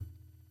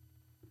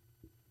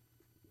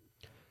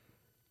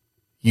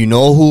You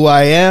know who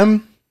I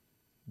am,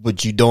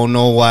 but you don't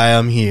know why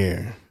I'm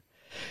here.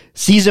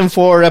 Season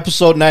 4,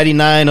 episode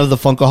 99 of the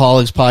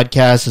Funkaholics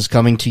podcast is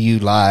coming to you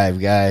live,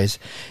 guys.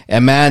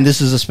 And man,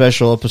 this is a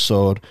special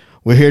episode.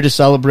 We're here to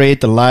celebrate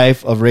the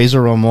life of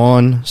Razor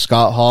Ramon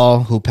Scott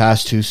Hall, who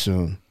passed too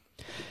soon.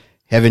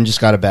 Heaven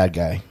just got a bad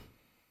guy.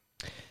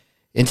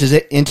 In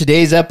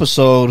today's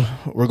episode,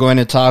 we're going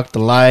to talk the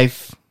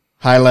life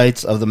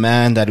highlights of the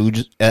man that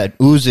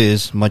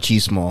oozes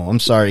machismo.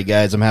 I'm sorry,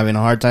 guys. I'm having a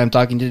hard time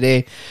talking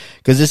today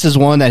because this is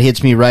one that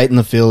hits me right in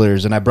the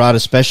fillers. And I brought a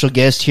special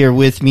guest here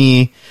with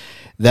me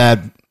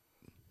that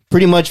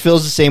pretty much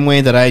feels the same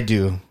way that I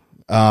do.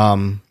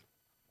 We're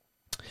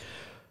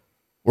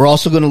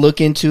also going to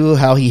look into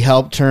how he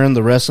helped turn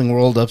the wrestling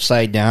world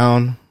upside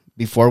down.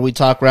 Before we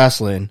talk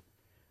wrestling,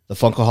 the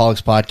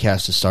Funkaholics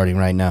podcast is starting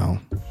right now.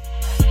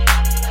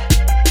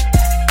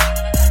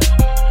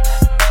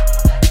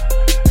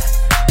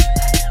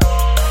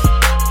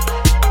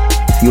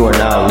 You are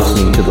now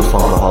listening to the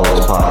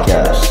Funkaholics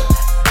podcast.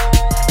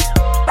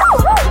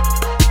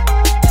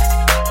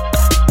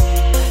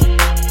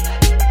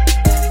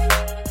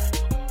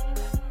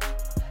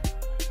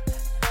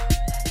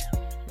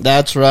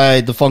 That's right.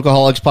 The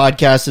Funkaholics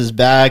podcast is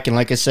back. And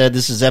like I said,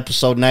 this is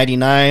episode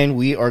 99.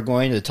 We are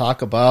going to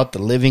talk about the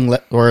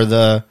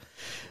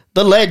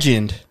the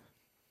legend,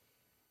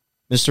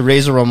 Mr.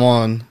 Razor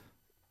Ramon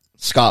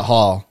Scott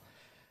Hall.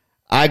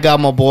 I got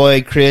my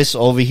boy Chris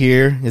over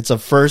here. It's a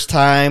first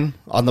time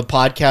on the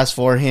podcast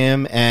for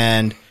him,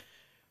 and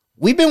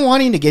we've been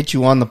wanting to get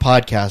you on the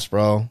podcast,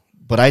 bro,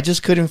 but I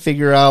just couldn't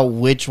figure out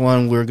which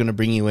one we were going to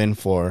bring you in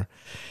for.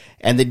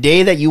 And the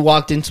day that you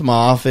walked into my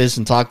office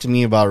and talked to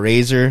me about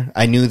Razor,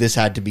 I knew this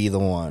had to be the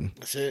one.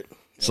 That's it.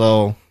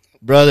 So,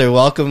 brother,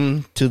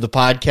 welcome to the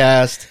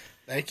podcast.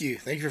 Thank you.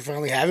 Thank you for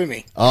finally having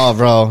me. Oh,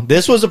 bro,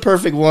 this was a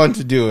perfect one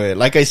to do it.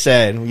 Like I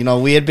said,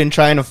 we had been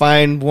trying to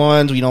find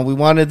ones. We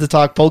wanted to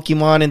talk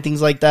Pokemon and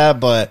things like that.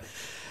 But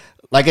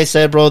like I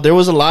said, bro, there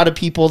was a lot of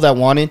people that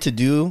wanted to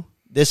do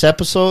this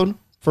episode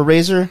for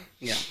Razor.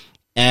 Yeah.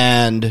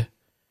 And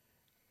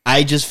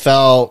I just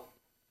felt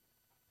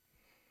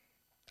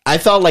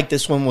like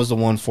this one was the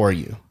one for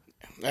you.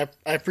 I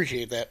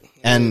appreciate that.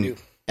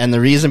 And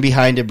the reason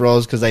behind it, bro,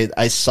 is because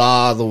I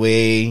saw the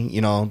way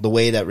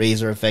that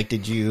Razor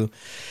affected you.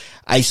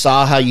 I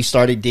saw how you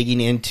started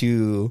digging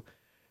into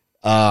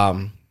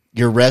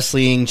your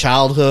wrestling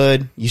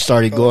childhood. You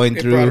started going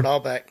through. Brought it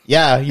all back.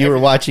 Yeah, you were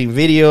watching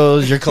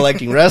videos. You're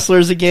collecting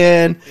wrestlers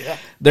again. Yeah.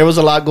 There was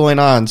a lot going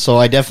on, so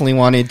I definitely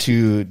wanted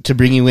to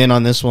bring you in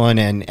on this one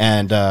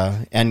and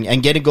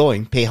get it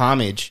going. Pay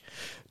homage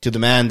to the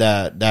man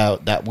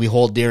that we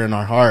hold dear in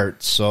our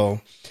hearts.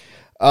 So,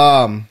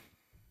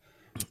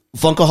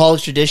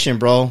 Funkaholics tradition,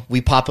 bro.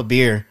 We pop a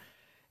beer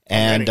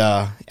and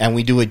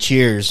we do a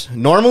cheers.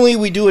 Normally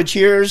we do a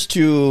cheers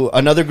to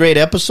another great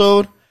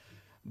episode,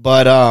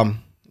 but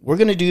we're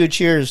gonna do a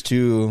cheers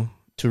to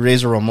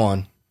Razor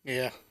Ramon.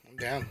 Yeah, I'm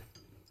down.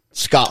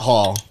 Scott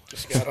Hall.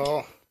 Scott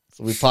Hall.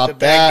 So we pop the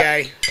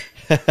bad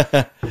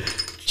that. Guy.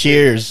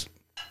 Cheers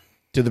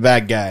to the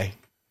bad guy.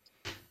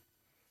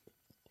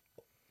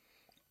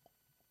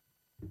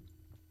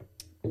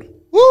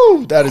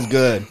 Woo! That is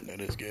good. That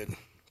is good.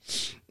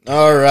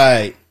 All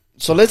right.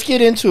 So let's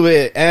get into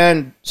it.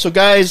 And so,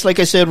 guys, like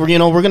I said, we're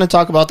going to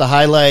talk about the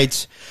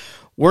highlights.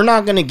 We're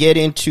not going to get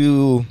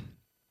into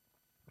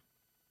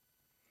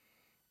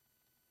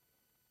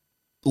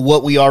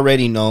what we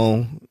already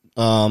know.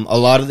 A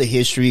lot of the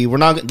history.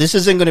 This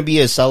isn't going to be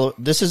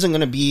this isn't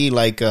going to be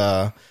like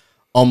a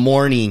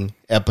mourning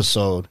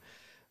episode.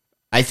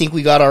 I think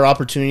we got our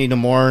opportunity to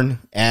mourn,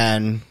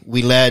 and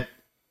we let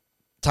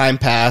time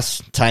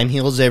pass. Time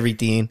heals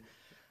everything.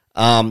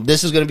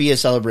 This is going to be a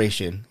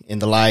celebration in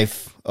the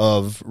life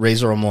of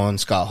Razor Ramon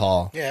Scott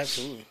Hall. Yeah,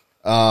 absolutely.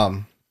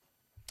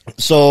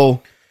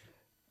 So,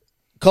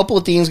 a couple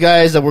of things,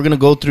 guys, that we're going to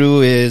go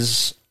through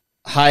is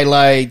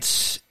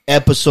highlights,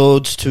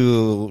 episodes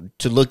to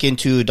look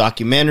into,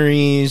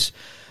 documentaries,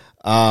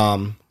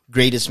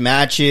 greatest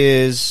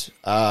matches,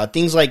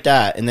 things like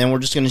that. And then we're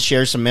just going to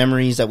share some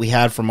memories that we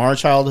had from our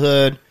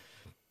childhood.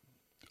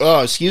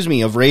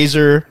 Of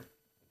Razor.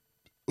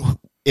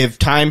 If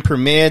time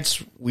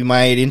permits, we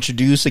might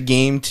introduce a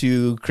game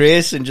to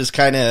Chris and just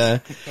kind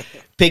of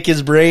pick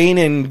his brain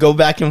and go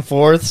back and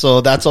forth.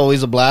 So that's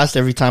always a blast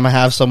every time I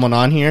have someone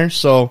on here.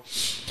 So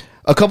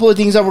a couple of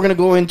things that we're going to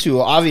go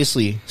into.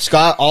 Obviously,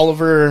 Scott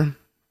Oliver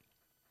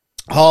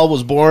Hall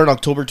was born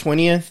October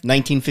 20th,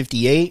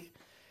 1958,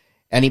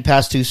 and he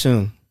passed too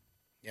soon.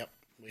 Yep.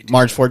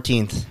 March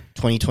 14th,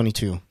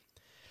 2022.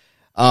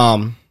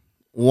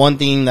 One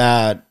thing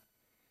that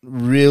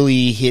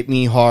really hit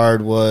me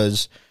hard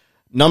was,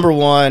 number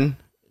one,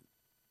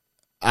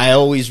 I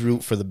always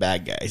root for the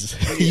bad guys.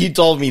 You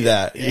told me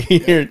that.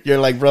 Yeah. You're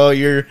like, bro,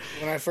 when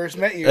I first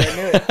met you, I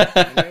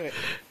knew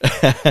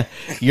it.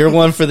 You're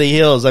one for the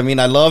heels. I mean,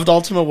 I loved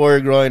Ultimate Warrior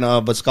growing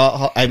up, but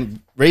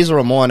Razor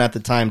Ramon at the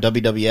time,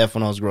 WWF,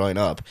 when I was growing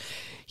up,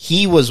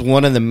 he was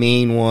one of the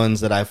main ones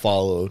that I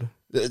followed.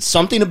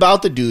 Something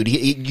about the dude.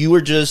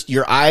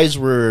 Your eyes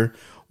were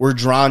were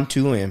drawn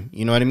to him.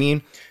 You know what I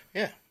mean?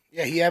 Yeah.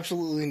 Yeah, he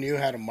absolutely knew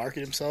how to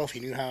market himself.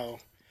 He knew how...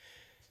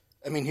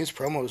 I mean, his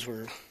promos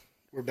were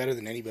better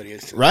than anybody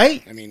else.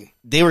 Right? I mean...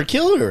 They were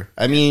killer.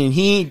 I mean,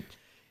 he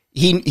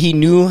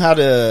knew how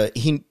to...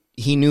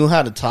 He knew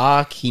how to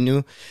talk. He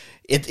knew...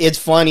 It's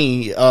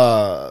funny.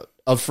 A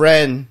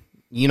friend,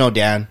 you know,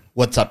 Dan,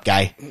 what's up,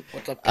 guy?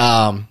 What's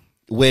up?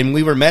 When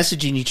we were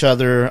messaging each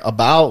other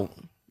about,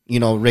 you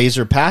know,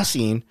 Razor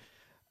passing,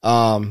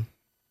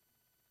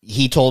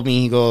 he told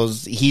me, he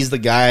goes, he's the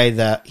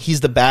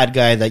bad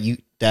guy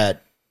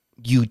that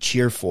you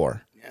cheer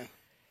for. Yeah.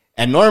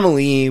 And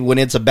normally when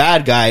it's a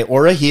bad guy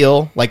or a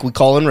heel, like we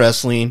call in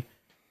wrestling,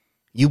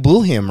 you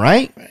boo him,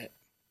 right? Right.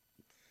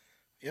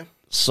 Yeah.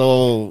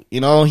 So,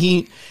 you know,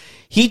 he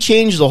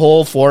changed the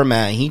whole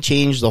format. He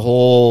changed the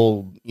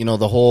whole, you know,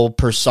 the whole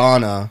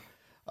persona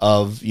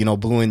of, you know,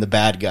 booing the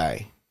bad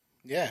guy.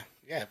 Yeah.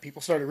 Yeah.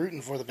 People started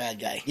rooting for the bad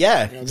guy.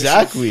 Yeah, You know,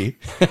 exactly.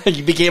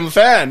 You became a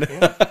fan.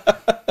 Yeah.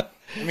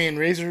 I mean,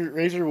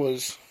 Razor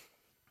was...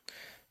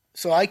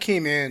 So I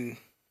came in,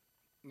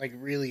 like,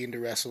 really into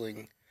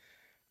wrestling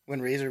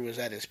when Razor was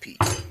at his peak.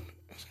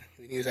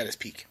 He was at his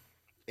peak.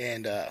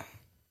 And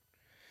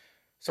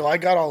so I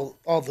got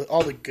all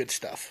the good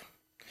stuff.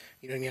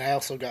 You know what I mean? I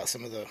also got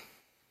some of the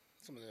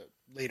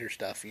later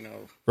stuff, you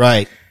know,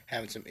 Right.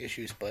 having some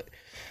issues. But,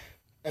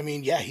 I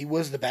mean, yeah, he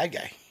was the bad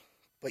guy.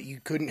 But you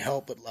couldn't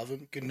help but love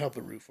him. Couldn't help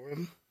but root for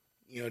him.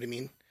 You know what I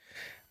mean?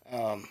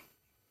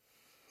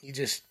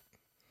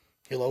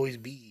 He'll always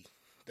be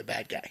the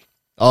bad guy.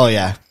 Oh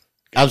yeah,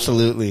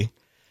 absolutely.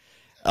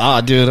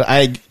 Oh, dude,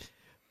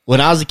 when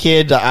I was a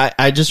kid,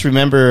 I just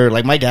remember,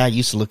 like, my dad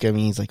used to look at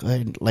me. He's like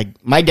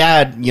my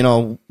dad, you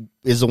know,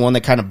 is the one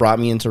that kind of brought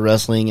me into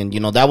wrestling, and you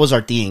know that was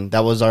our thing.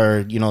 That was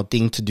our, you know,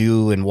 thing to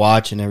do and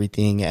watch and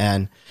everything.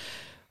 And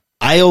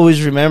I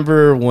always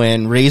remember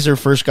when Razor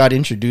first got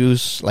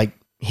introduced, like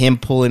him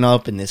pulling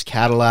up in this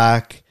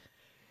Cadillac.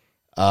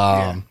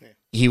 Yeah.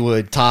 He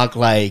would talk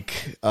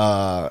like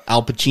Al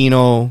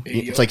Pacino. Hey,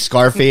 It's yo. like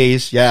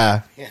Scarface.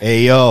 Yeah. Yeah.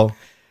 Hey, yo.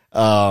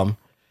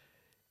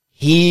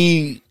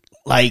 He,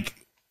 like,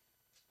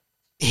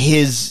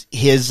 his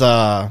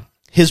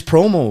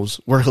promos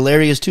were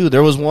hilarious too.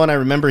 There was one I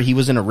remember, he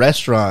was in a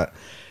restaurant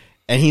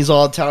and he's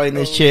all telling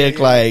this chick,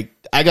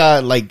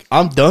 yeah. like,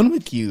 I'm done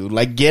with you.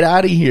 Like, get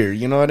out of here.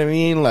 You know what I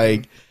mean?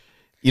 Like,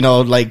 you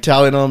know, like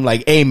telling him,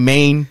 like, hey,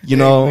 Maine, you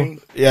know,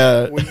 Maine.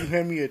 yeah. What do you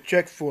hand me a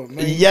check for,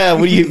 man? Yeah,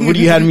 what do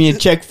you have me a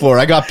check for?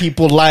 I got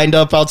people lined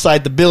up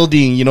outside the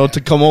building, you know, to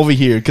come over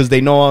here because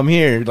they know I'm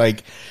here.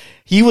 Like,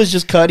 he was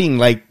just cutting,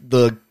 like,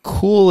 the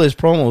coolest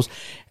promos.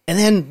 And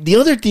then the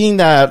other thing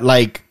that,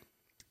 like,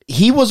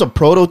 he was a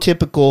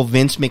prototypical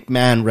Vince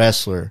McMahon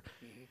wrestler.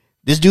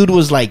 This dude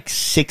was like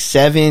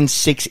 6'7",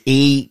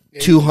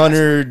 6'8",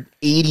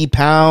 280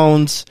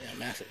 pounds. Yeah,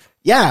 massive.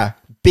 Yeah,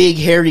 big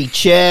hairy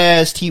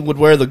chest. He would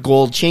wear the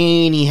gold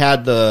chain. He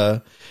had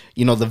the,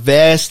 you know, the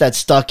vest that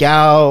stuck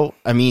out.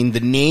 I mean, the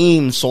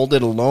name sold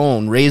it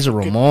alone. Razor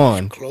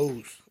Ramon.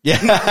 Clothes.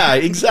 Yeah,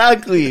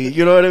 exactly.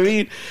 You know what I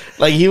mean?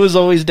 Like, he was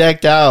always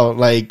decked out.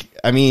 Like,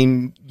 I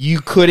mean, you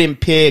couldn't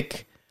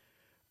pick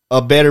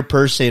a better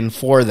person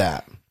for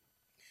that.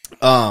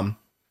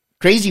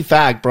 Crazy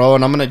fact, bro,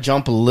 and I'm going to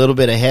jump a little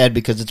bit ahead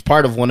because it's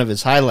part of one of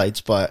his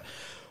highlights, but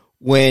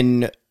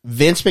when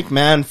Vince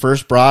McMahon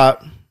first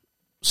brought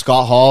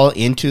Scott Hall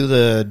into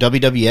the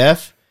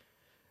WWF,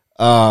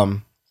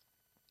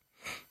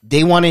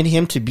 they wanted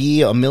him to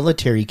be a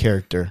military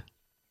character.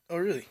 Oh,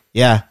 really?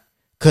 Yeah,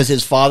 because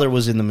his father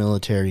was in the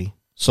military.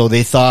 So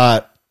they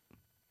thought,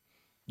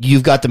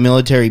 you've got the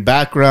military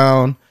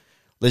background,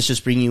 let's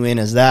just bring you in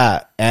as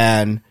that.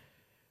 And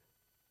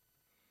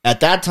at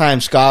that time,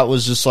 Scott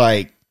was just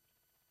like,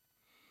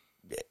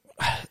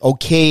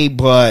 okay,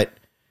 but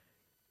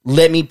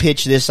let me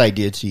pitch this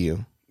idea to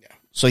you. Yeah.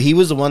 So he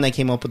was the one that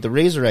came up with the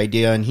Razor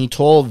idea, and he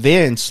told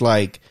Vince,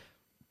 like,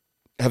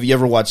 have you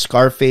ever watched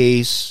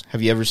Scarface?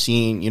 Have you ever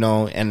seen, you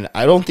know, and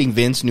I don't think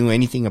Vince knew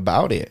anything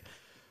about it.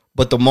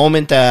 But the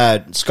moment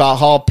that Scott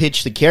Hall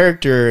pitched the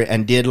character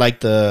and did, like,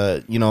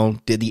 the, you know,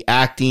 did the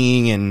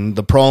acting and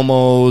the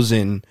promos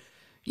and,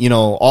 you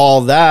know,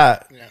 all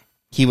that, Yeah.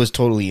 he was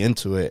totally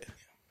into it.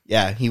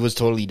 Yeah, he was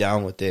totally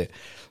down with it.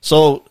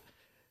 So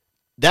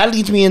that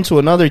leads me into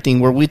another thing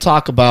where we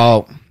talk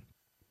about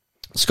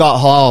Scott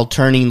Hall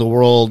turning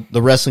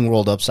the wrestling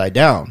world upside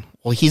down.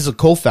 Well, he's a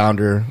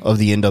co-founder of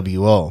the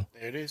NWO.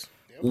 There it is.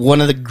 Yep.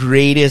 One of the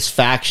greatest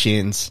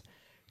factions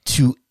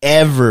to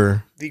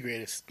ever... The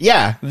greatest.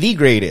 Yeah, the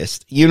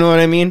greatest. You know what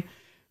I mean?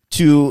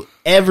 To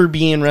ever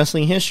be in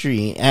wrestling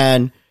history.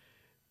 And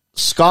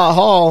Scott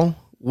Hall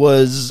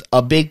was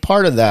a big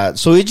part of that.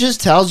 So it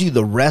just tells you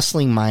the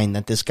wrestling mind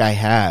that this guy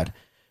had.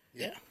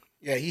 Yeah.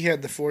 Yeah, he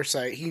had the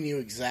foresight. He knew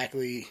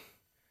exactly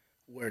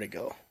where to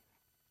go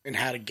and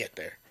how to get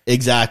there.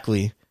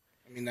 Exactly.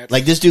 I mean, that's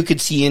Like, this dude could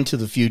see into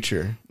the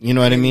future. You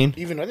know what I mean?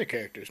 Even other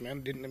characters,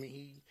 man.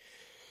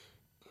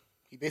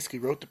 He basically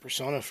wrote the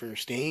persona for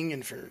Sting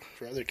and for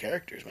other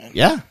characters, man.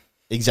 Yeah, And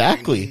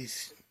exactly.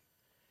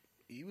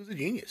 he was a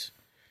genius.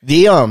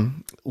 The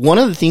one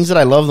of the things that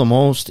I love the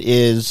most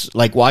is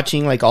like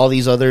watching like all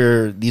these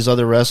other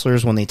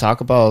wrestlers when they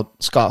talk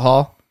about Scott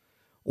Hall.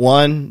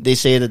 One, they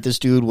say that this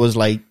dude was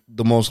like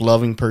the most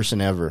loving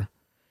person ever.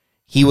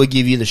 He would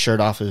give you the shirt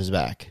off of his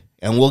back.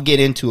 And we'll get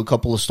into a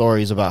couple of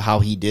stories about how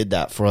he did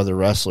that for other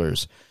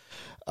wrestlers.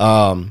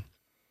 Kevin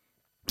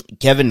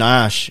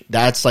Nash,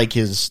 that's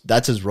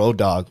his road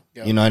dog.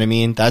 Yep. You know what I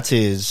mean? That's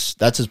his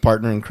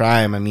partner in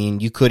crime. I mean,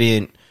 you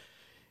couldn't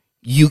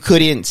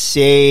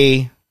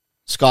say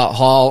Scott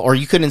Hall, or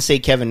you couldn't say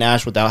Kevin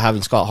Nash without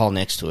having Scott Hall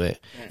next to it,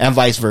 and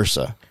vice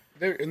versa.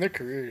 In their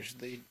careers,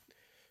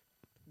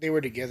 they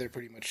were together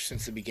pretty much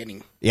since the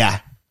beginning. Yeah,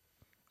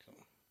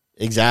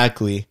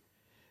 exactly.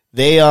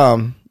 They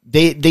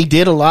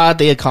did a lot.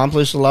 They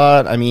accomplished a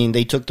lot. I mean,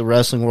 they took the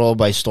wrestling world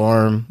by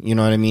storm. You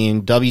know what I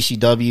mean?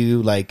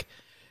 WCW, like,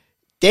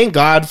 thank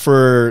God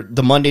for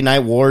the Monday Night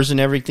Wars and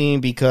everything,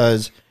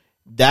 because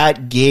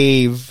that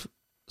gave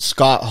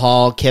Scott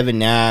Hall, Kevin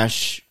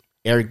Nash,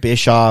 Eric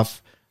Bischoff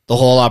the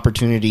whole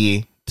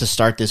opportunity to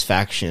start this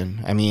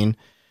faction. I mean,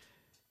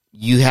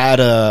 you had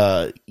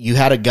a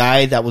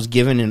guy that was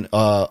given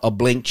a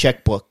blank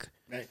checkbook,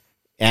 right,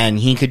 and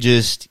he could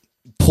just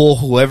pull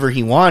whoever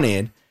he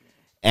wanted.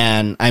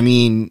 And I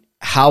mean,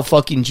 how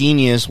fucking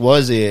genius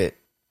was it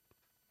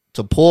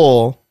to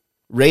pull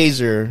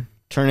Razor,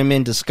 turn him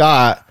into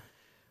Scott?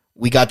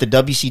 We got the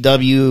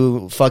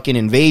WCW fucking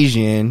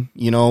invasion,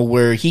 you know,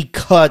 where he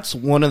cuts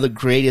one of the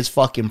greatest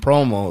fucking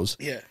promos.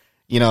 Yeah.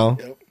 You know,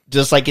 yep.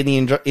 Just like in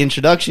the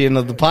introduction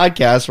of the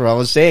podcast where I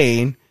was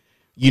saying,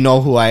 you know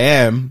who I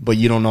am, but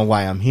you don't know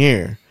why I'm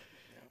here.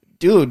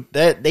 Dude,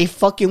 that they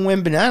fucking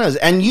went bananas.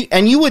 And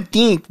you would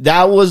think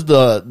that was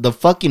the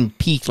fucking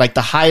peak, like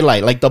the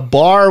highlight. Like the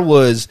bar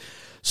was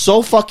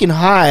so fucking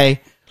high.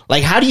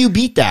 Like, how do you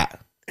beat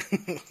that?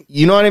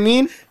 You know what I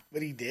mean?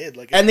 But he did.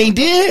 Like, and they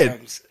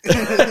did.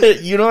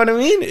 You know what I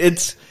mean?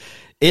 It's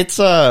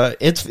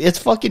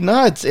fucking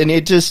nuts. And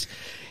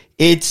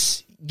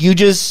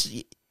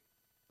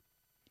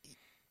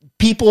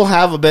people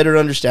have a better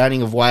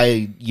understanding of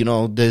why, you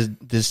know,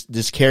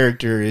 this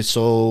character is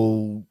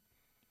so,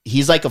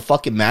 he's like a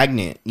fucking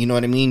magnet. You know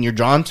what I mean? You're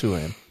drawn to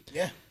him.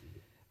 Yeah.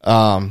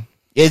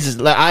 It's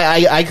like,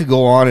 I could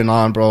go on and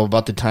on, bro,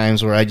 about the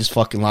times where I just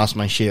fucking lost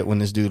my shit when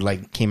this dude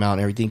like came out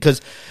and everything. Because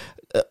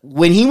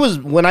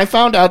when I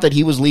found out that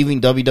he was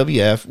leaving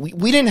WWF,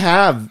 we didn't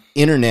have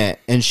internet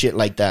and shit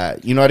like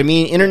that. You know what I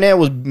mean? Internet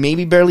was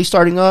maybe barely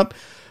starting up,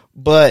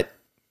 but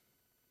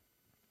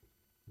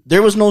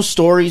there was no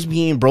stories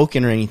being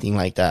broken or anything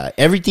like that.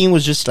 Everything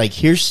was just like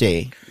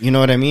hearsay. You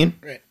know what I mean?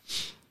 Right.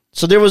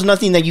 So there was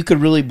nothing that you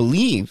could really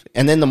believe.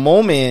 And then the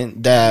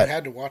moment that... You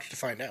had to watch to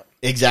find out.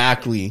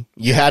 Exactly.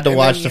 You had to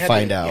watch to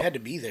find out. You had to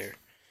be there.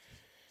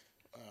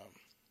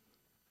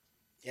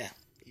 Yeah.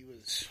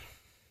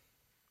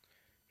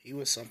 He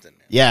was something,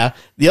 man. Yeah.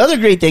 The other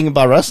great thing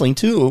about wrestling,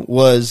 too,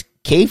 was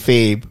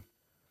kayfabe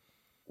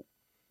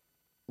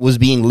was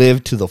being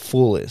lived to the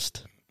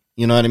fullest.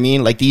 You know what I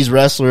mean? Like, these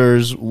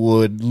wrestlers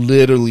would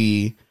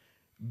literally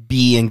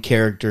be in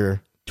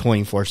character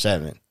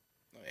 24/7.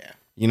 Oh, yeah.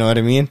 You know what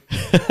I mean?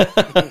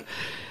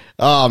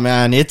 Oh,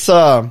 man. It's,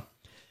 the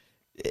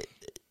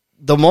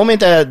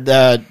moment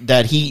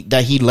that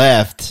he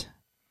left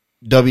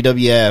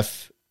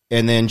WWF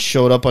and then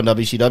showed up on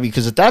WCW,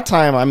 because at that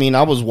time, I mean,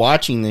 I was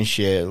watching this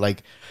shit.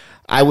 Like,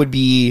 I would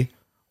be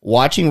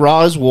watching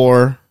Raw is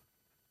War,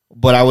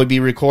 but I would be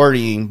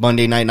recording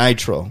Monday Night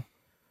Nitro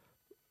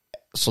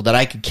so that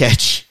I could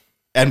catch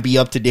and be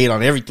up to date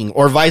on everything,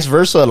 or vice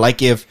versa.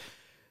 Like, if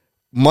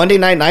Monday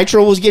Night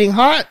Nitro was getting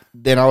hot,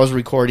 then I was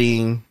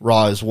recording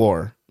Raw is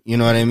War. You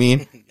know what I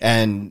mean?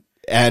 And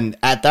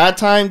at that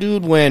time,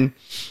 dude, when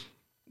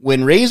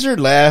Razor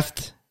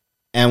left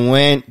and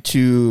went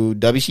to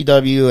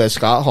WCW as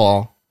Scott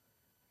Hall,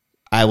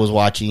 I was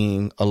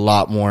watching a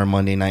lot more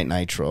Monday Night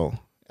Nitro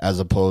as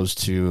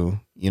opposed to,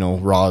 you know,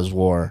 Raw is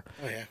War.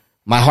 Oh, yeah.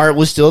 My heart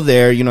was still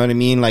there, you know what I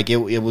mean? Like, it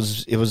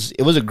was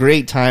a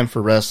great time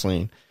for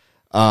wrestling.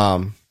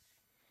 But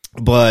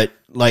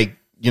like,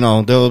 you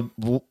know,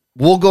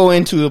 we'll go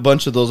into a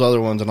bunch of those other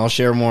ones, and I'll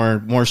share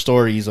more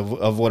stories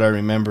of what I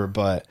remember.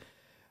 But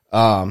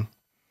some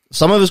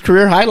of his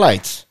career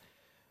highlights.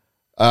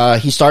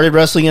 He started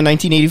wrestling in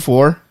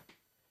 1984.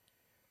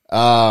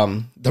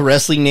 The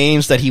wrestling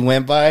names that he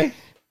went by: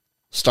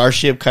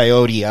 Starship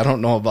Coyote. I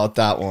don't know about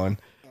that one.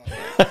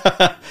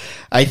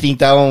 I think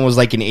that one was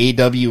like an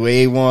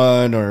AWA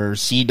one or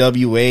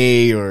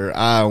CWA or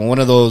one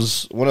of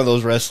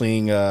those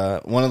wrestling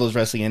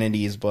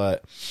entities.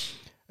 But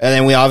and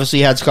then we obviously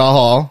had Scott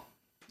Hall,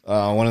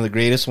 one of the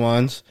greatest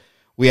ones.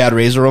 We had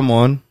Razor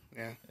Ramon.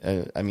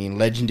 Yeah, I mean,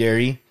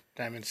 legendary.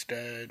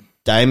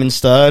 Diamond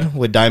Stud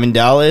with Diamond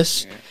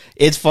Dallas. Yeah.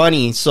 It's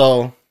funny.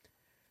 So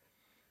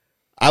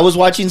I was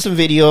watching some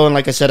video, and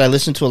like I said, I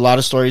listened to a lot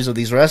of stories of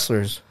these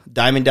wrestlers.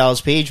 Diamond Dallas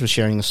Page was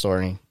sharing the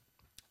story.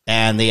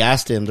 And they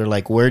asked him, they're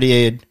like, where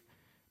did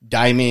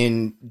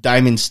Diamond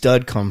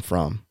Stud come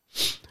from?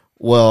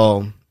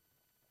 Well,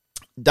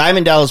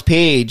 Diamond Dallas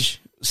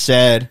Page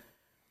said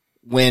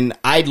when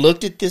I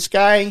looked at this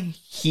guy,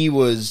 he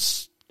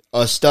was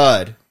a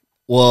stud.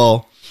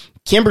 Well,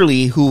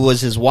 Kimberly, who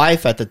was his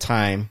wife at the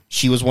time,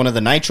 she was one of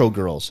the Nitro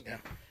girls. Yeah.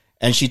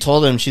 And she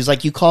told him, she's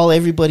like, you call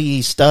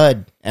everybody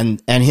stud.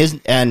 And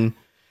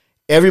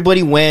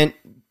everybody went.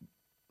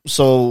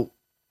 So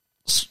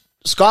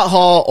Scott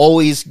Hall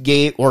always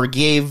gave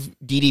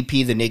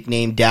DDP the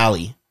nickname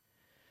Dally.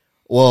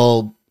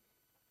 Well,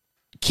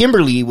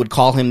 Kimberly would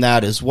call him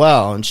that as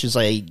well. And she's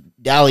like,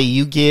 Dally,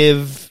 you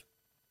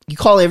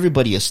call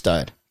everybody a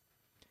stud.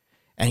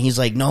 And he's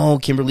like, no,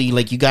 Kimberly,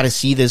 like, you got to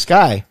see this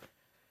guy.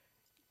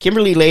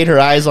 Kimberly laid her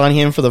eyes on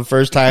him for the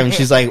first time. And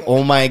she's like,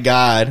 oh my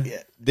God,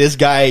 this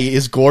guy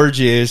is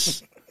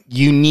gorgeous.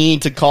 You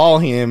need to call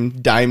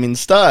him Diamond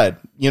Stud.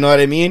 You know what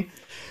I mean?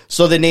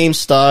 So the name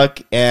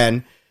stuck,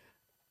 and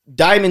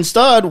Diamond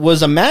Stud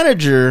was a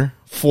manager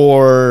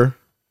for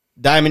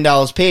Diamond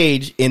Dallas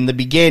Page in the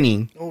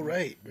beginning. Oh,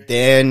 right.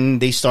 Then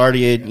they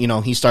started,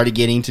 he started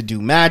getting to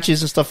do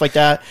matches and stuff like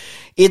that.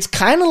 It's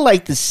kind of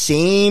like the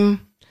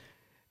same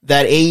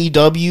that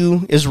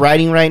AEW is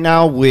writing right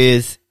now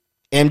with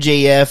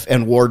MJF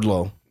and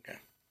Wardlow. Okay.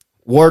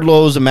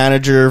 Wardlow's a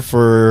manager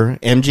for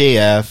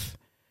MJF,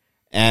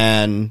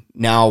 and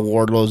now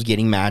Wardlow's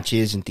getting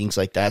matches and things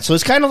like that. So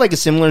it's kind of like a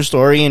similar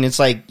story, and it's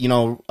like,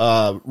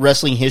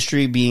 wrestling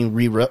history being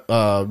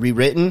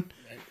rewritten.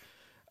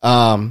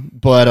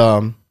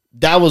 Right.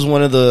 That was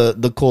one of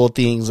the cool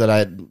things that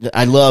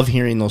I love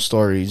hearing those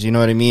stories. You know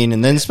what I mean?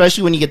 And then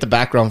especially when you get the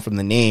background from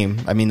the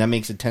name, I mean, that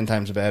makes it 10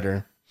 times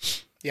better.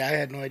 Yeah, I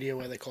had no idea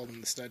why they called him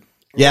the Stud.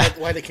 Yeah.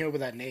 Why they came up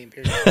with that name,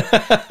 period.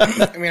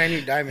 I mean, I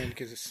knew Diamond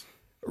because it's...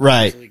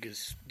 Right.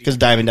 Because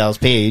Diamond Dallas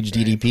Page,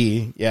 right.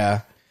 DDP,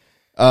 yeah.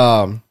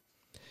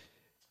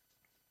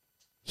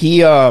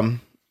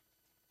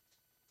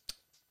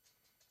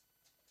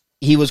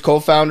 He was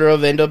co-founder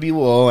of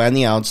NWO and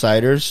the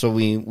Outsiders, so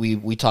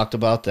we talked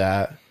about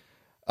that.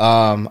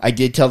 I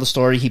did tell the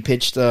story. He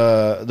pitched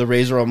the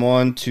Razor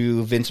Ramon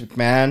to Vince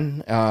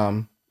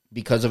McMahon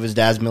because of his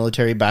dad's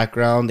military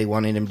background. They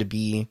wanted him to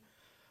be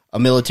a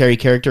military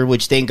character,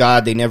 which thank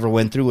God they never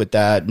went through with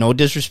that. No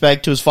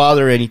disrespect to his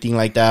father or anything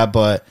like that,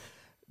 but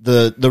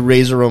the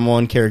Razor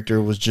Ramon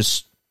character was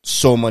just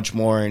so much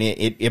more, and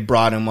it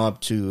brought him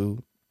up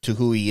to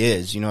who he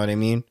is. You know what I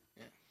mean?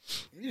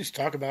 You just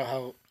talk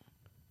about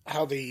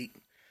how they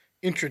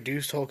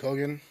introduced Hulk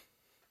Hogan.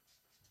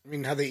 I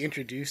mean, how they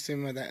introduced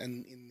him in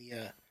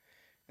the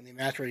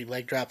match where he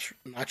leg drops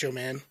Macho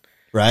Man.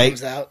 Right.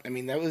 Comes out. I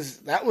mean, that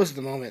was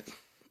the moment.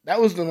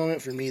 That was the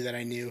moment for me that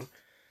I knew,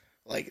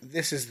 like,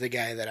 this is the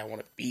guy that I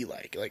want to be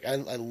like. Like, I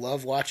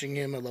love watching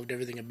him. I loved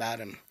everything about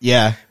him.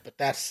 Yeah. But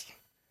that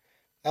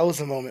was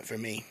the moment for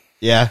me.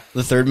 Yeah,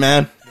 the third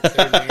man. The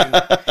third man.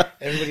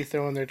 Everybody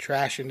throwing their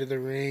trash into the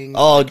ring.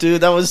 Oh,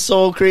 dude, that was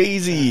so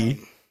crazy.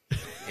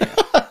 Yeah.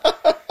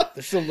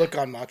 There's still look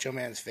on Macho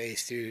Man's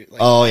face too. Like,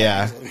 oh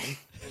yeah. I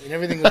mean,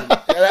 everything was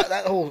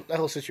that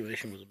whole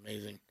situation was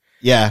amazing.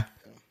 Yeah.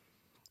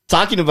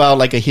 Talking about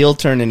like a heel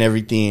turn and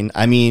everything.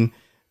 I mean,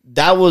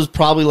 that was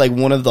probably like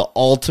one of the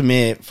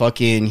ultimate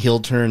fucking heel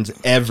turns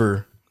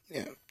ever.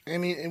 Yeah. I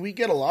mean, and we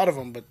get a lot of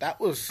them, but that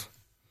was,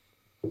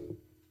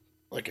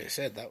 like I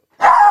said,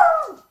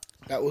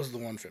 that was the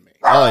one for me.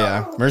 Oh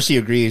yeah. Mercy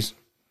agrees.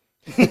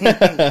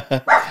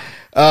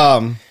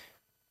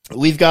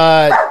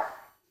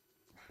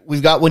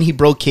 We've got when he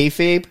broke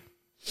kayfabe,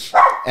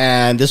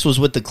 and this was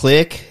with the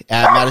Clique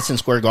at Madison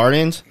Square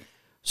Gardens.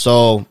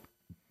 So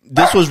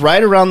this was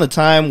right around the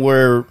time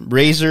where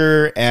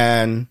Razor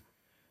and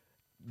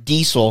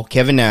Diesel,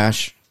 Kevin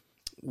Nash,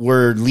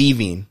 were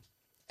leaving.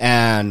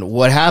 And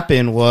what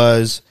happened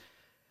was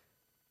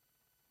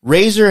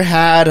Razor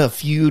had a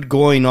feud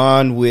going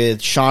on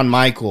with Shawn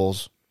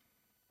Michaels.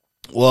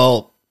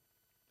 Well,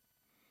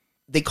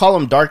 they call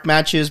them dark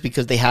matches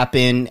because they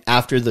happen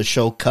after the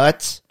show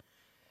cuts.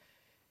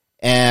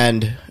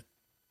 And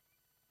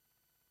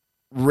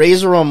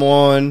Razor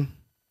Ramon,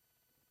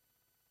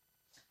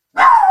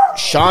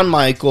 Shawn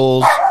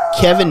Michaels,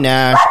 Kevin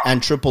Nash,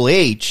 and Triple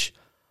H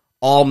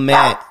all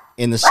met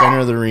in the center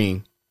of the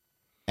ring,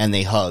 and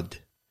they hugged.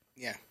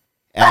 Yeah.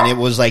 And it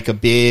was like a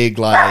big,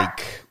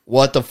 like,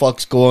 what the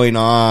fuck's going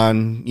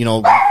on? You know,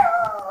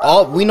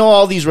 we know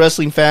all these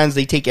wrestling fans,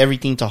 they take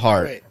everything to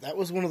heart. Right. That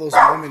was one of those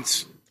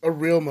moments, a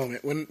real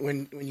moment,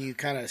 when you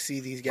kind of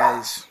see these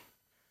guys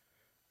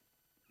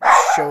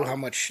show how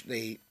much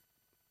they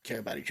care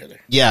about each other.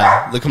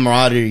 Yeah, the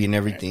camaraderie and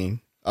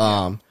everything.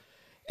 Right.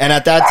 And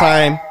at that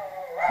time,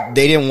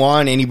 they didn't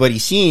want anybody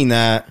seeing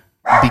that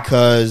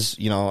because,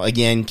 you know,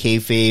 again,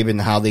 kayfabe and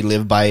how they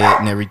live by it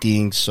and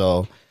everything.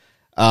 So,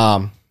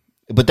 but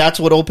that's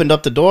what opened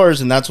up the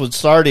doors, and that's what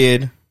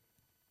started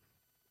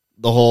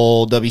the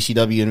whole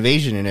WCW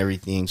invasion and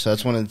everything. So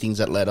that's one of the things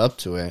that led up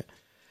to it.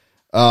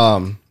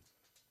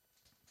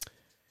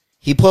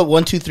 He put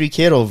 1-2-3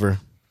 Kid over.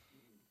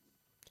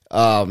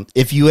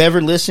 If you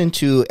ever listen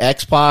to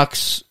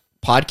Xbox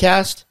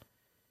podcast,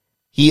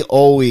 he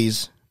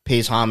always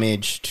pays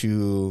homage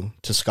to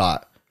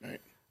Scott.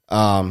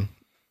 Right.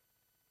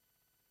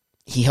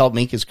 He helped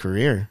make his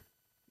career.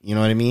 You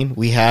know what I mean?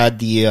 We had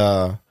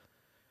the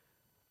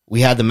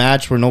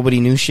match where nobody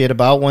knew shit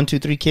about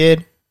 1-2-3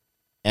 Kid,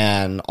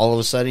 and all of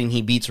a sudden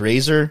he beats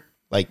Razor.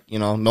 Like, you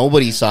know,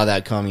 nobody saw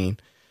that coming.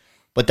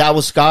 But that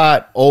was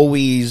Scott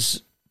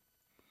always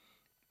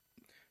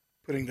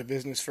Putting the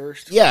business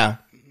first. Yeah,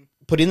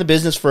 putting the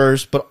business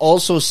first, but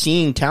also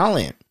seeing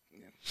talent.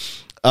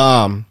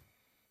 I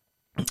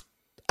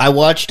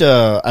watched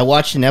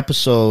an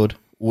episode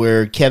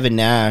where Kevin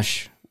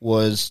Nash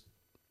was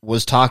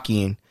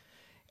talking,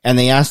 and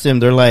they asked him,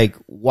 they're like,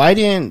 why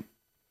didn't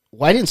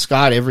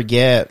Scott ever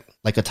get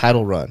like a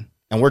title run?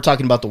 And we're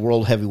talking about the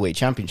World Heavyweight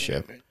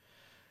Championship. Okay.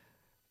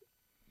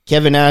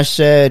 Kevin Nash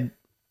said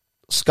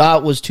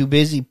Scott was too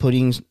busy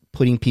putting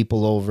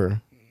people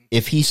over.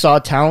 If he saw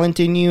talent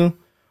in you,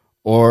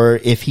 or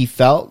if he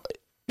felt,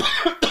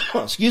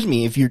 excuse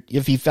me, if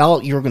he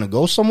felt you were going to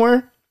go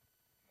somewhere,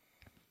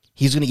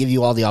 he's going to give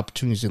you all the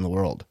opportunities in the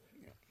world.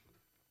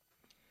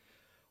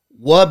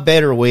 What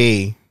better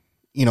way,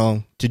 you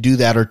know, to do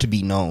that or to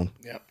be known?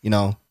 Yeah. You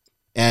know,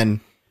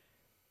 and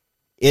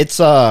it's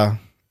I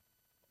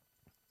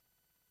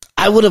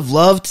would have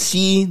loved to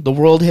see the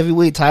World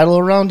Heavyweight title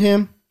around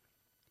him.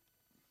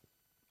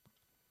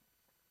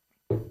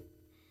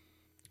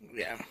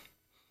 Yeah.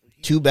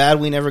 Too bad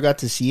we never got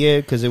to see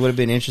it, because it would have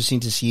been interesting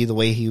to see the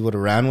way he would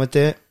have ran with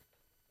it.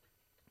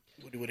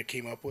 What he would have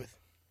came up with.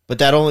 But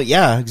that only,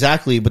 yeah,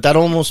 exactly. But that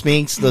almost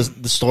makes the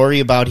story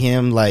about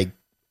him like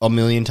a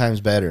million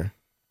times better.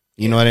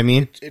 You know what I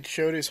mean? It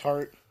showed his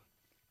heart,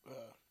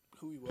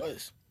 who he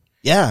was.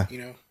 Yeah. You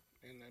know,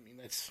 and I mean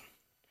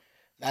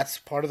that's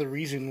part of the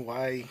reason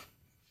why,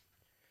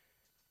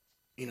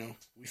 you know,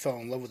 we fell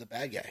in love with the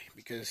bad guy,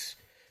 because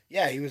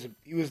yeah, he was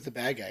the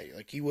bad guy.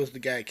 Like, he was the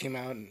guy that came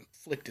out and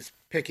flicked his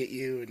pick at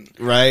you, and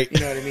Right. you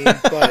know what I mean.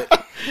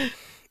 But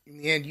in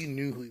the end, you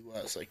knew who he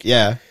was. Like,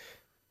 Yeah.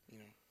 you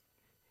know,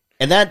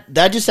 And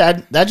that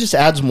just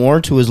adds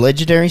more to his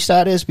legendary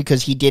status,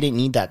 because he didn't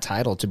need that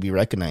title to be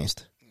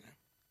recognized.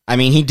 I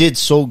mean, he did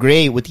so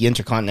great with the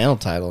Intercontinental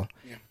title.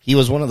 Yeah. He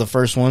was one of the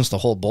first ones to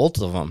hold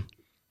both of them.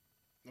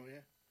 oh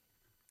yeah,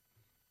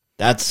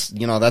 That's,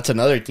 you know, that's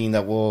another thing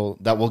that we'll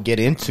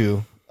get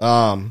into.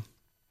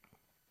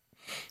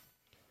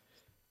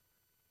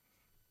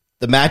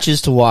 The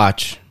matches to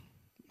watch.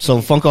 So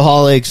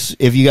Funkaholics,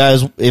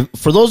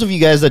 for those of you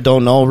guys that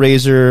don't know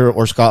Razor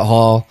or Scott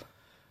Hall,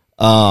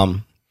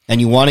 and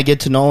you want to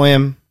get to know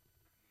him,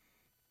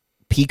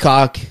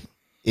 Peacock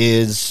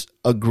is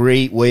a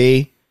great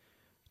way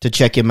to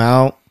check him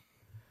out.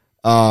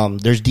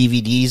 There's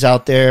DVDs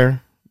out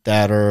there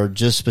that are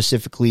just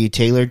specifically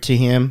tailored to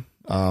him.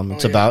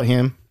 It's about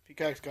him.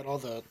 Peacock's got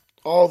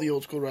all the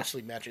old school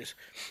wrestling matches,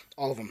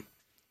 all of them.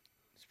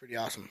 It's pretty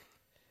awesome.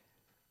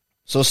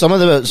 So some of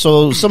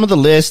the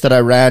lists that I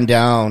ran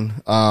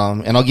down,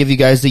 and I'll give you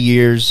guys the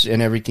years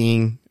and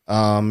everything,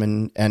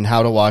 and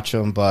how to watch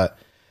them. But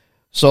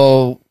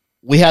so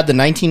we had the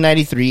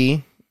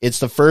 1993. It's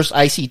the first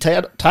IC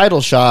title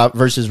shot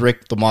versus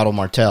Rick the Model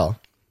Martel.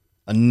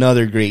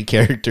 Another great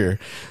character.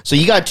 So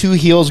you got two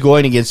heels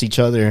going against each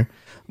other,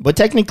 but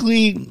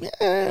technically,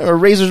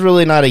 Razor's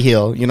really not a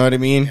heel. You know what I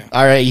mean? Yeah.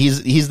 All right,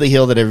 he's the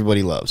heel that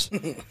everybody loves.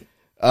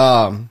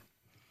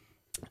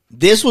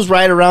 This was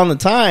right around the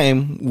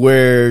time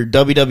where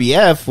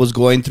WWF was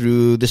going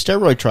through the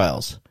steroid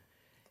trials,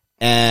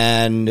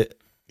 and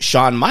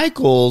Shawn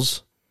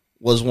Michaels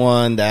was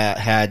one that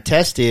had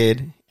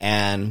tested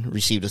and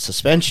received a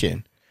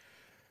suspension.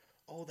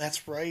 Oh,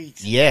 that's right.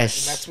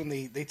 Yes. And that's when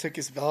they took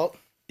his belt.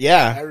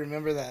 Yeah. I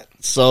remember that.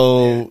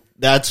 So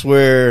that's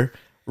where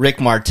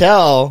Rick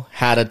Martel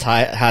had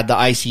the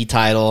IC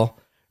title.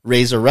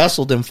 Razor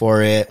wrestled him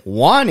for it,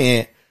 won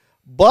it,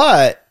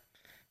 but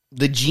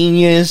the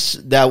genius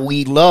that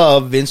we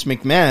love, Vince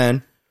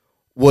McMahon,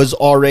 was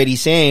already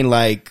saying,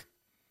 like,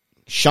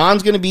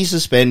 Shawn's going to be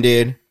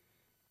suspended,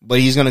 but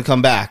he's going to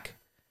come back.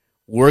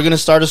 We're going to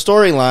start a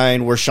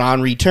storyline where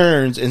Shawn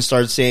returns and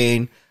starts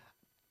saying,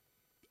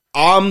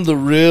 I'm the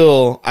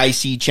real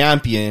IC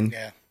champion.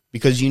 Yeah.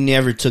 Because you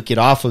never took it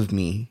off of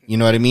me. You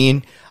know what I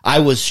mean? I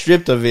was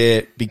stripped of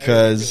it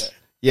because,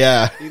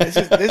 yeah. Dude,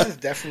 this is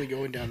definitely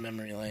going down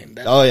memory lane.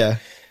 Oh, yeah.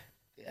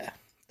 Yeah,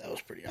 that was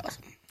pretty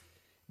awesome.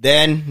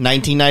 Then,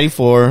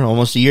 1994,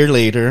 almost a year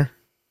later,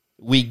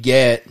 we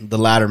get the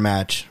ladder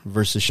match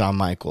versus Shawn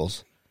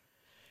Michaels.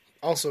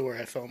 Also where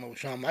I fell in love with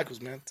Shawn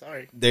Michaels, man.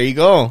 Sorry. There you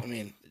go. I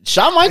mean,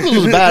 Shawn Michaels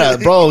was bad,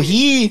 bro.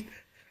 He,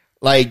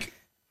 like,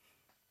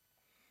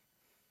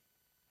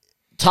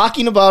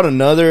 talking about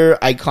another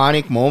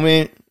iconic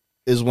moment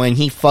is when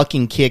he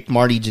fucking kicked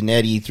Marty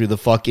Jannetty through the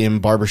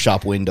fucking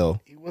barbershop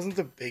window. he wasn't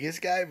the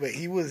biggest guy, but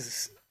he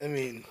was, I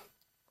mean,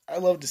 I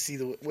love to see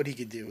what he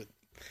could do,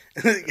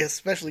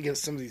 especially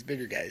against some of these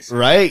bigger guys.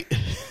 Right?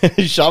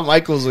 Shawn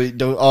Michaels,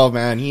 oh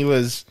man, he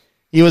was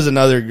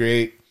another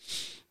great.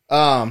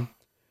 So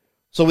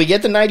we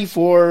get the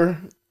 94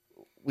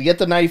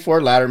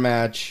 ladder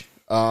match.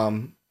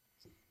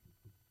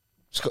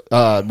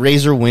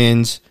 Razor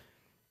wins.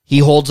 He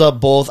holds up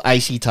both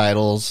IC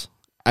titles.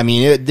 I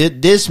mean,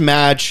 this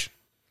match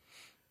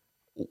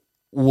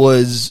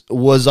was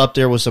up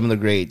there with some of the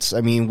greats.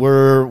 I mean,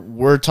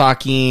 we're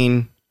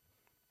talking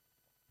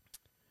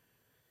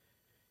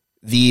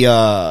the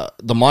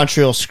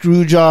Montreal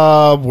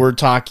Screwjob. We're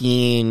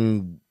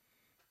talking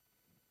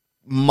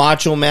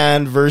Macho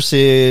Man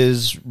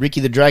versus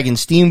Ricky the Dragon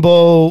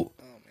Steamboat.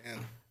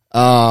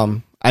 Oh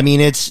man. I mean,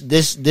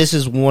 this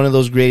is one of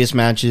those greatest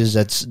matches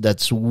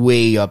that's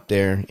way up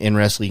there in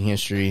wrestling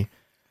history.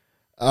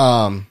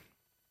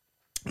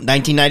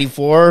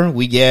 1994,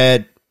 we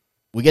get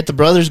the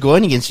brothers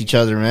going against each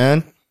other,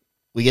 man.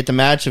 We get the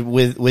match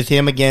with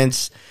him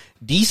against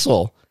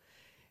Diesel.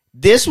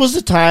 This was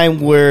the time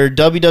where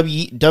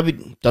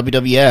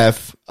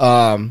WWF,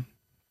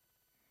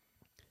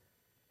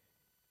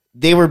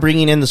 they were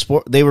bringing in the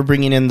sport. They were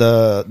bringing in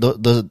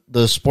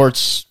the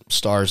sports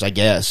stars, I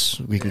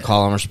guess we can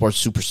call them, or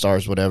sports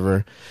superstars,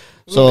 whatever.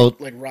 So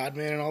like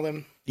Rodman and all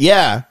them.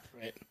 Yeah.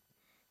 Right.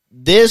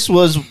 This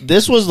was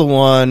the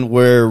one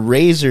where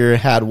Razor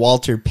had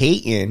Walter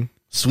Payton,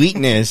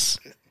 Sweetness,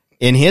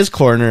 in his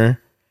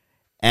corner,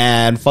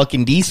 and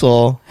fucking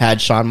Diesel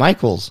had Shawn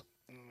Michaels.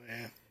 Oh,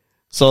 yeah.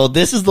 So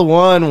this is the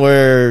one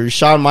where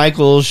Shawn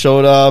Michaels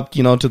showed up,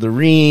 to the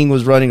ring,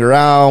 was running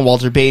around.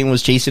 Walter Payton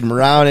was chasing him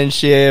around and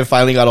shit.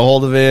 Finally got a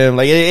hold of him.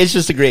 Like, it's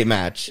just a great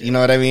match. You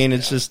know what I mean?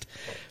 It's just,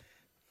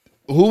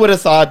 who would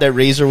have thought that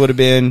Razor would have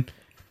been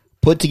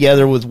put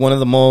together with one of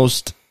the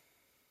most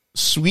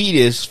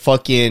sweetest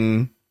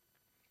fucking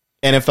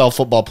NFL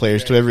football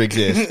players to ever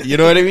exist. You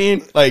know what I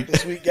mean? Like, The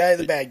sweet guy,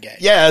 the bad guy.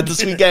 yeah, the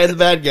sweet guy and the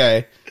bad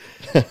guy.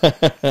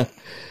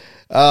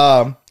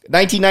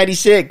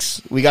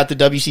 1996, we got the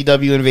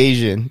WCW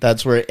invasion.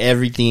 That's where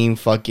everything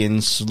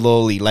fucking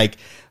slowly, like,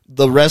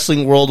 the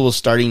wrestling world was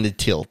starting to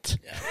tilt.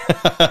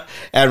 Yeah.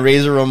 And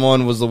Razor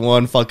Ramon was the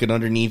one fucking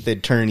underneath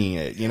it, turning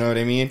it. You know what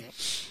I mean?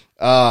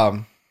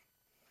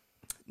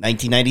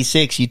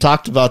 1996, you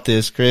talked about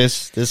this,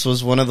 Chris. This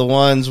was one of the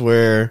ones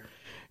where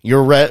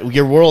your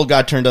world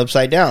got turned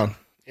upside down.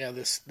 Yeah,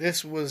 this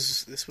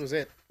was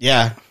it.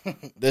 Yeah.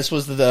 This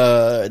was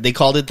they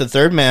called it the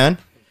third man.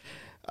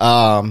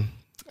 I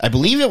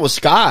believe it was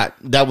Scott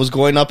that was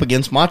going up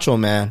against Macho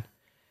Man.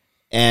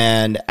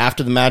 And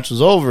after the match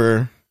was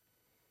over,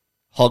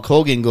 Hulk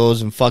Hogan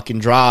goes and fucking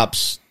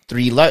drops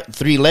three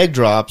leg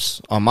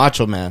drops on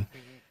Macho Man.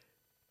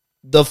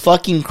 The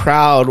fucking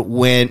crowd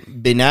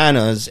went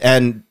bananas,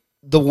 and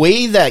the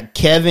way that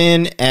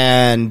Kevin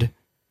and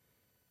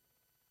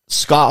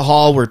Scott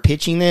Hall were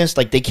pitching this,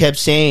 like, they kept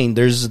saying,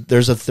 there's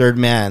a third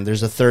man,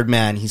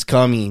 he's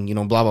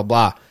coming, blah, blah,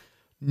 blah.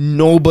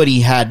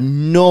 Nobody had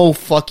no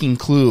fucking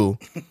clue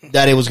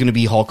that it was going to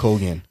be Hulk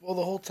Hogan. Well,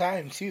 the whole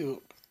time,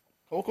 too,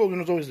 Hulk Hogan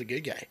was always the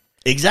good guy.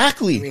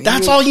 Exactly. I mean,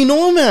 that's all you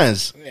know him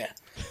as. Yeah.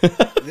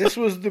 This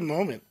was the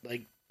moment.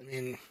 Like, I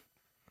mean,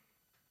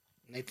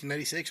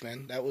 1996,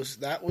 man. That was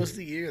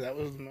the year. That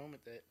was the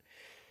moment that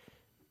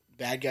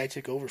bad guy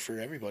took over for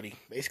everybody,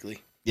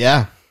 basically.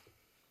 Yeah.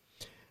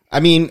 I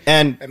mean,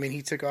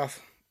 he took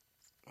off.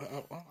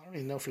 Well, I don't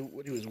even know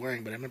what he was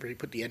wearing, but I remember he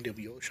put the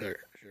NWO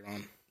shirt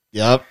on.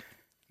 Yep.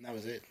 And that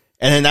was it.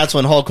 And then that's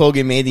when Hulk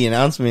Hogan made the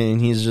announcement,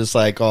 and he's just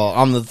like, "Oh,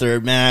 I'm the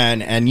third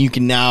man, and you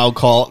can now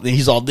call."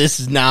 This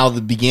is now the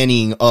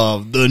beginning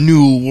of the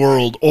new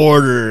world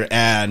order,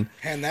 and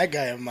that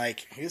guy, I'm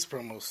like, his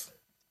promos.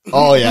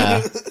 Oh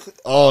yeah,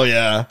 oh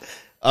yeah.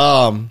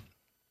 I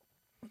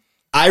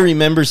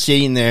remember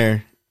sitting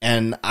there,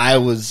 and I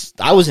was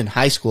in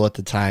high school at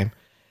the time,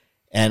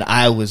 and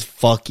I was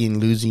fucking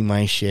losing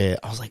my shit.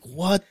 I was like,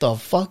 "What the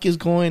fuck is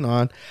going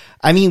on?"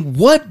 I mean,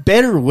 what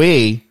better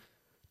way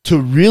to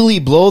really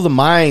blow the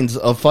minds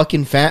of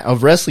fucking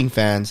of wrestling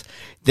fans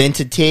than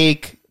to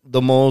take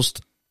the most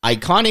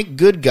iconic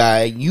good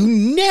guy? You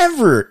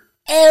never,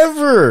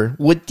 ever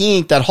would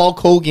think that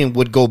Hulk Hogan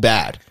would go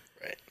bad.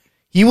 Right.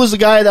 He was the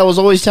guy that was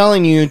always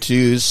telling you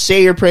to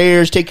say your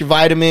prayers, take your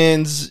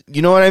vitamins.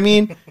 You know what I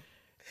mean?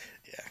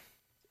 Yeah.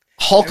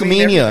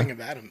 Hulkamania. Everything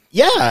about him.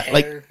 Yeah. Hair,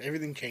 like,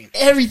 everything changed.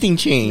 Everything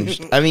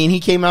changed. I mean, he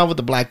came out with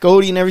the black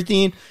goatee and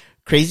everything.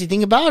 Crazy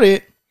thing about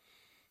it,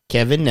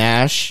 Kevin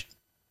Nash,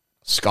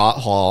 Scott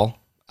Hall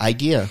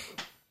idea.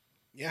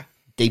 Yeah.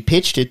 They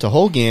pitched it to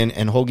Hogan,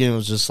 and Hogan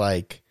was just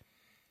like,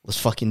 let's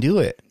fucking do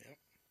it. Yep.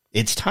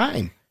 It's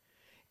time.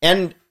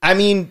 And, I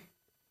mean,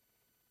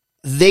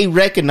 they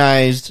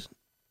recognized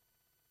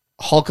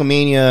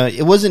Hulkamania.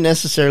 It wasn't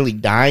necessarily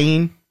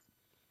dying,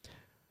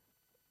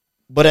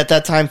 but at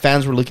that time,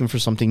 fans were looking for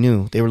something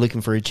new. They were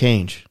looking for a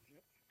change.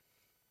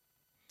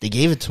 They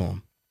gave it to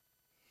him.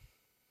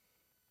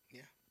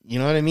 Yeah. You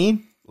know what I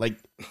mean? Like,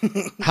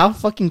 how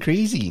fucking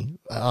crazy.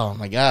 Oh,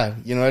 my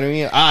God. You know what I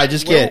mean? I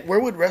just get...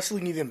 Where would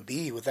wrestling even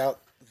be without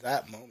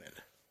that moment?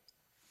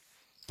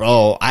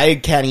 Bro, I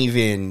can't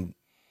even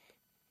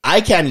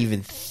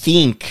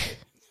think,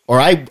 or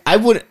I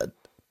wouldn't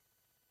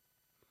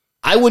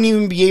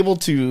even be able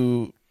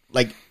to,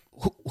 like,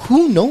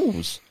 who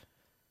knows?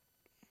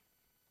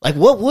 Like,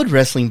 what would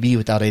wrestling be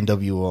without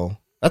NWO?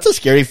 That's a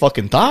scary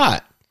fucking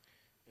thought.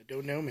 I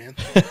don't know, man.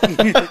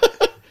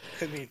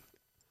 I mean,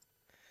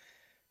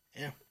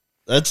 yeah.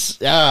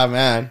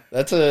 Man.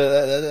 That's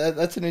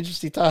an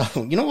interesting thought.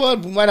 You know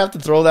what? We might have to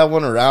throw that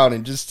one around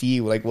and just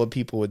see like what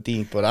people would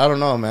think. But I don't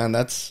know, man.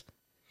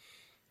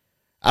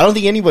 I don't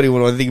think anybody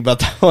would want to think about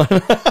that one.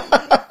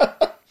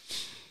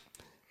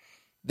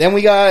 Then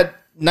we got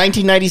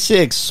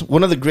 1996,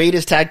 one of the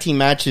greatest tag team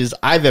matches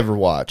I've ever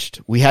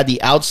watched. We had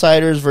the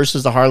Outsiders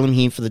versus the Harlem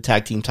Heat for the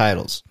tag team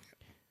titles.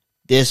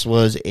 This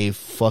was a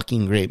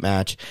fucking great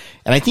match.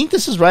 And I think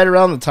this is right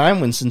around the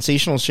time when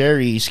Sensational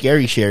Sherry,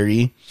 Scary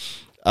Sherry,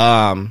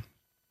 I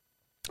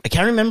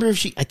can't remember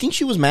I think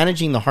she was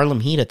managing the Harlem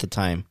Heat at the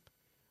time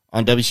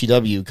on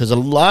WCW, because a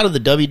lot of the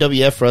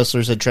WWF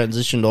wrestlers had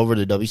transitioned over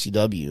to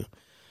WCW.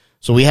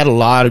 So we had a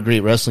lot of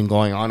great wrestling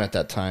going on at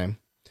that time.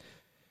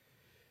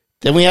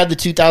 Then we had the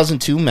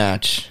 2002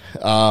 match,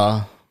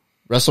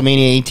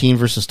 WrestleMania 18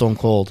 versus Stone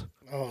Cold.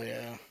 Oh,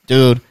 yeah.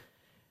 Dude,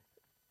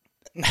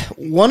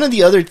 one of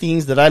the other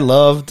things that I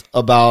loved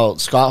about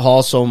Scott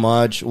Hall so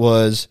much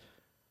was,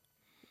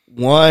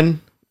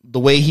 one, the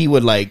way he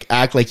would like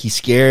act like he's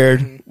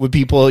scared with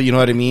people, you know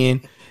what I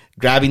mean?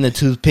 Grabbing the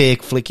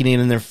toothpick, flicking it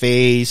in their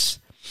face.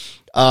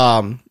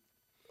 Bro,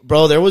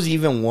 there was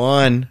even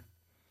one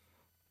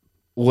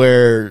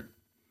where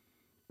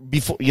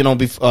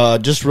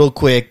just real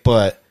quick,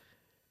 but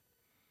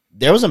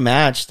there was a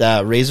match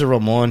that Razor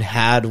Ramon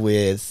had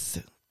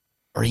with,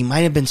 or he might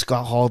have been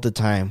Scott Hall at the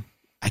time.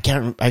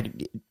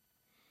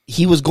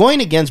 He was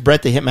going against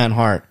Bret the Hitman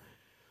Hart.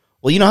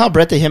 Well, you know how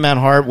Bret the Hitman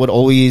Hart would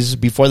always,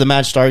 before the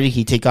match started,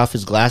 he'd take off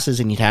his glasses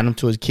and he'd hand them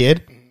to his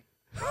kid?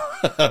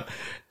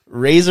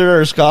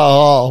 Razor or Scott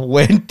Hall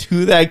went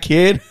to that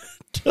kid,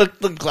 took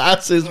the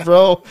glasses,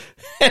 bro,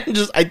 and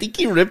I think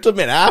he ripped them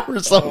in half or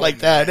something like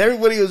that. And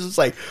everybody was just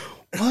like,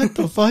 what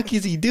the fuck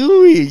is he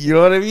doing? You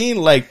know what I mean?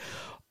 Like,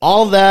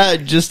 all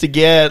that just to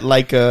get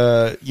like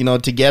to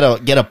get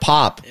a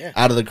pop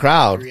out of the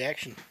crowd.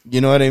 Reaction. You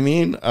know what I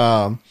mean?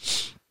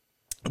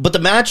 But the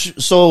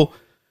match, so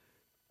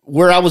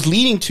where I was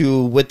leading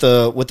to with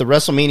the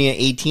WrestleMania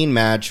 18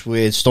 match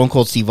with Stone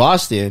Cold Steve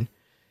Austin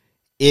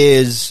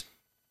is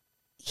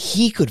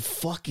he could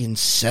fucking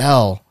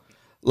sell.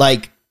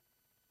 Like,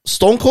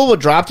 Stone Cold would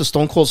drop the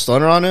Stone Cold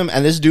Stunner on him,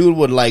 and this dude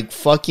would like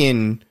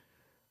fucking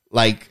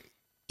like,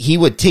 he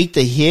would take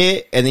the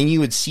hit, and then you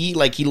would see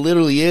like he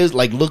literally is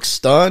like looks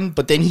stunned,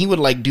 but then he would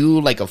like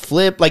do like a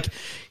flip. Like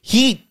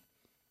he's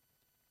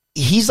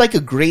like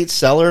a great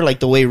seller, like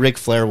the way Ric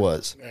Flair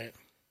was. Right.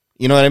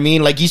 You know what I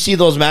mean? Like you see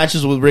those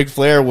matches with Ric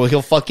Flair where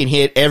he'll fucking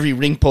hit every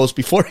ring post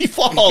before he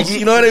falls.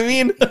 You know what I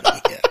mean?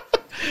 Yeah.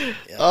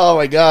 Oh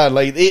my God.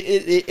 Like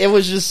it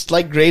was just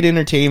like great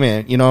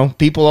entertainment. You know,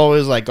 people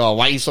always like, oh,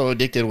 why are you so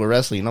addicted with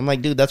wrestling? And I'm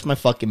like, dude, that's my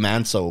fucking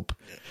man soap.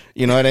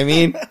 You know what I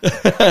mean?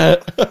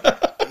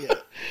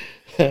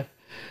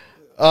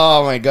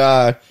 Oh my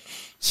God.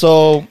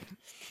 So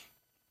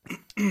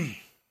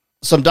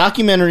some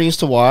documentaries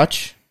to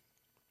watch.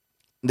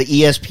 The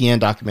ESPN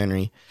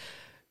documentary.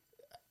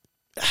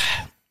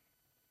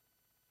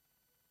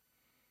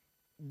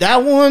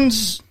 That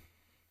one's,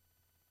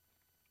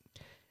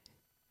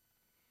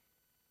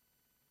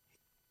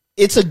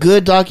 it's a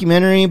good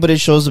documentary, but it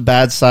shows the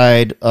bad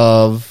side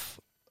of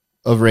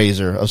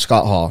Razor, of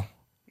Scott Hall.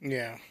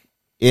 Yeah.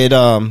 It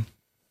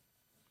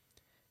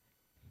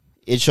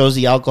shows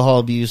the alcohol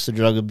abuse, the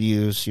drug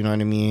abuse, you know what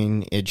I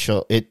mean? It's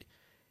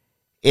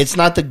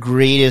not the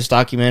greatest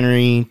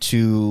documentary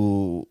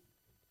to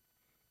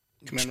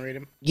commemorate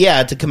him.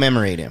 Yeah, to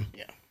commemorate him.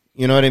 Yeah.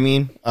 You know what I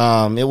mean?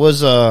 It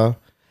was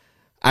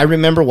I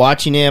remember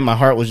watching it, my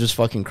heart was just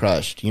fucking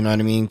crushed, you know what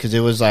I mean? Cuz it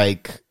was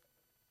like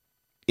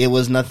it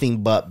was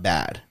nothing but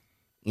bad.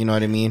 You know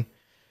what I mean?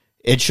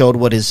 It showed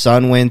what his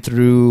son went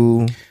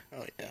through.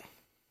 Oh yeah.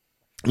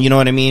 You know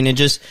what I mean? It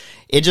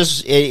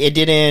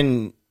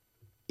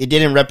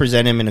didn't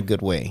represent him in a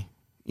good way.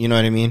 You know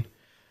what I mean?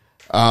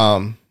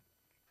 The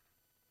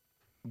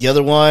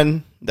other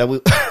one that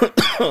we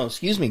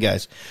excuse me,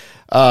 guys.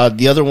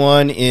 The other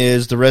one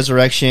is the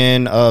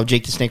resurrection of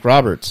Jake the Snake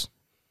Roberts.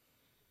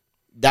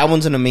 That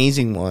one's an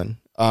amazing one.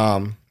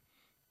 It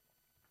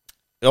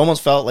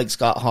almost felt like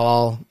Scott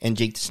Hall and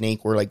Jake the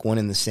Snake were like one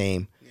and the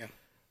same. Yeah.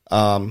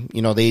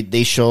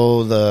 They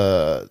show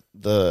the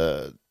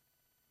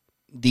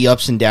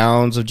ups and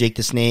downs of Jake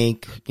the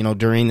Snake,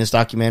 during this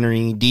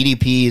documentary.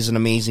 DDP is an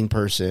amazing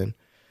person.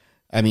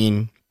 I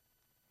mean,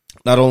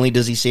 not only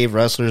does he save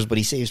wrestlers, but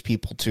he saves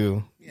people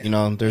too.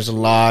 Yeah. There's a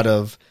lot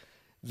of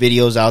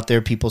videos out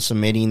there, people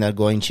submitting that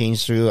going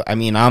change through. I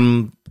mean,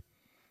 I'm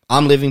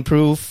living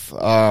proof.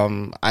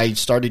 I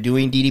started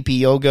doing DDP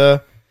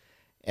yoga,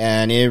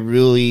 and it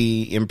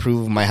really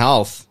improved my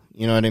health.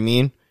 You know what I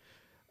mean?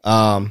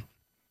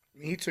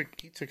 He took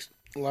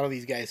a lot of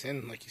these guys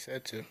in, like you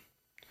said, to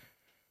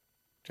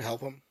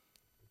help them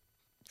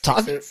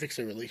fix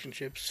their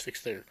relationships,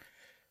 fix their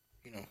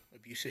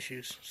abuse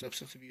issues,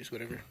 substance abuse,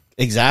 whatever.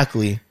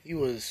 Exactly. He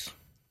was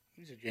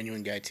a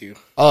genuine guy too.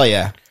 Oh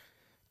yeah.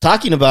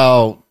 Talking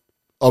about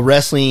a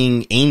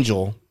wrestling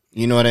angel,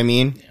 you know what I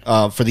mean?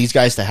 Yeah. For these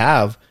guys to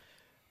have,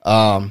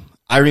 I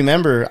I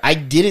remember I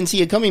didn't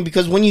see it coming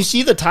because when you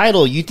see the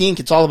title, you think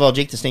it's all about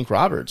Jake the Snake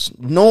Roberts.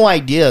 No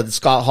idea that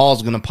Scott Hall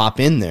is going to pop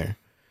in there.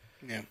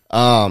 Yeah.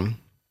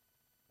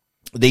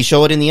 They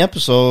show it in the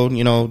episode,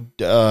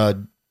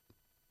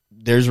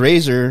 there's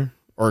Razor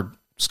or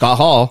Scott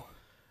Hall.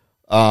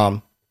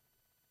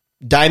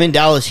 Diamond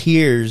Dallas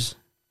hears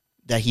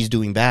that he's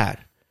doing bad.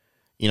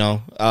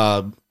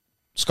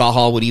 Scott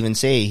Hall would even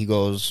say, he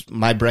goes,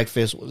 my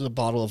breakfast was a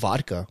bottle of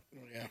vodka.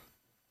 Yeah.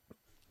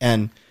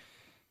 And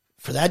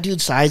for that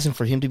dude's size and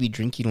for him to be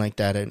drinking like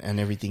that and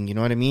everything, you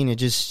know what I mean? It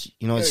just,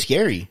 it's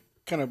scary.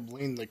 Kind of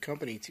blame the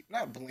company, too.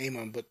 Not blame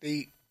them, but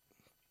they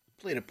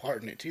played a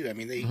part in it, too. I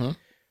mean, they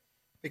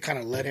kind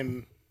of let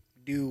him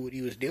do what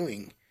he was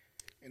doing,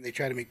 and they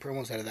try to make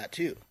promos out of that,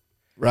 too.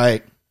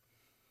 Right.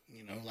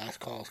 Last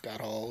Call, Scott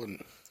Hall,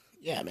 and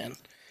yeah, man.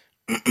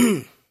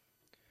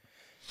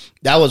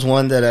 That was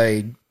one that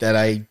I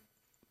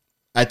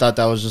thought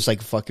that was just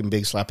like a fucking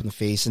big slap in the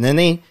face. And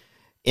then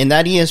in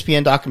that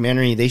ESPN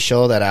documentary, they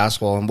show that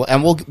asshole,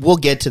 and we'll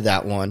get to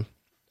that one.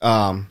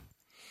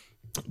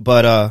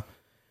 But I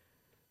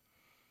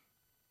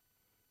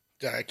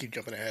keep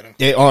jumping ahead.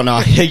 Oh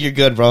no, you're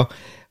good, bro.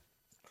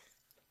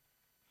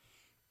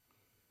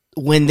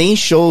 When they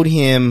showed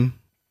him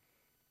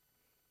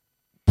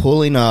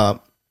pulling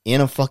up in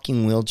a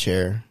fucking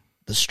wheelchair,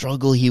 the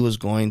struggle he was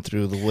going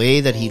through, the way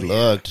that he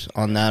looked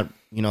on that,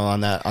 on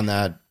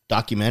that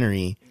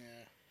documentary,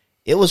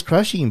 it was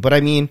crushing. But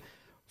I mean,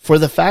 for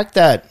the fact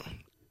that,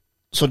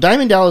 so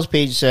Diamond Dallas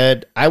Page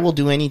said, I will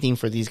do anything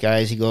for these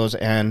guys. He goes,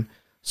 and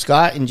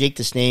Scott and Jake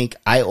the Snake,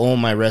 I owe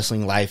my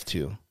wrestling life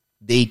to.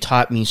 They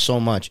taught me so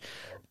much.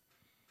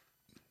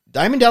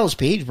 Diamond Dallas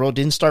Page, bro,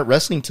 didn't start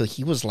wrestling till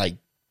he was like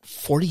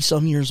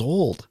 40-some years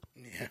old.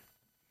 Yeah.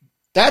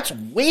 That's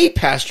way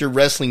past your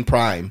wrestling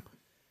prime.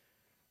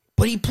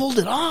 But he pulled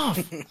it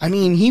off. I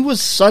mean, he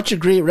was such a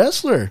great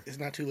wrestler. It's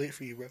not too late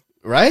for you, bro.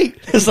 Right?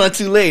 It's not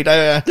too late.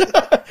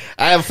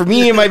 For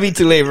me, it might be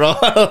too late, bro.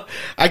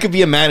 I could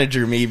be a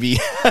manager, maybe.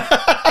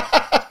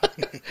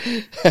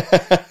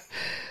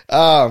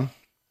 And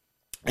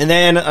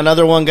then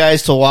another one,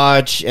 guys, to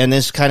watch, and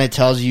this kind of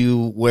tells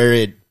you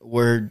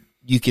where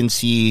you can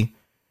see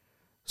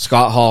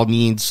Scott Hall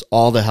needs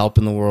all the help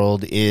in the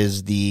world,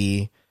 is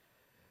the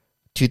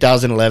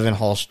 2011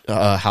 house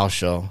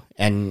show,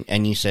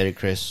 and you said it,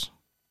 Chris.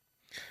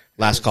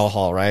 Last Call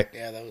Hall, right?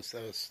 Yeah, that was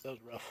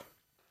rough.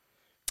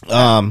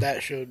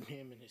 That showed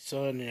him and his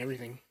son and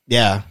everything.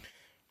 Yeah.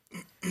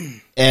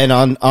 And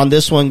on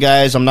this one,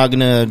 guys, I'm not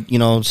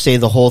gonna say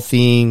the whole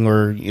thing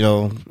or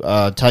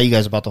tell you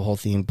guys about the whole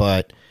thing,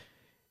 but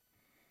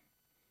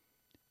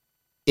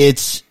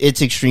it's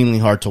extremely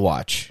hard to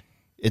watch.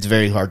 It's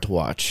very hard to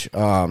watch.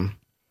 You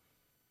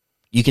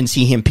can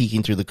see him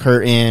peeking through the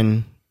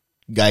curtain,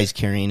 guys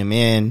carrying him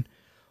in.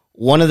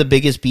 One of the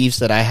biggest beefs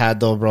that I had,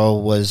 though, bro,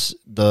 was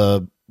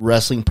the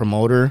wrestling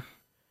promoter.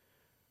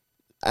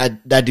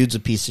 That dude's a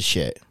piece of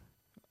shit.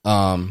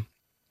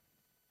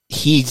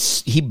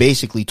 He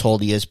basically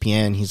told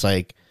ESPN, he's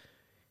like,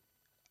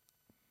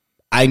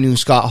 I knew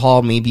Scott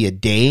Hall maybe a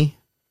day,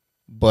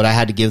 but I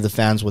had to give the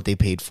fans what they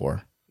paid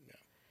for. Yeah.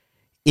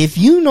 If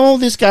you know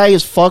this guy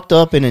is fucked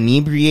up and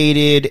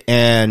inebriated,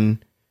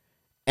 and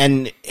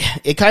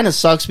it kind of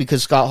sucks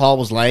because Scott Hall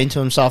was lying to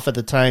himself at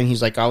the time.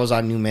 He's like, I was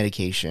on new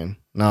medication.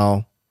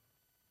 No.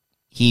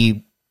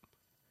 He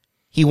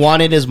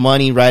wanted his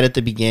money right at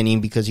the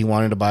beginning because he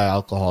wanted to buy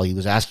alcohol. He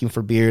was asking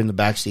for beer in the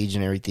backstage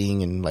and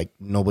everything, and like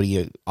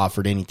nobody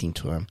offered anything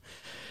to him.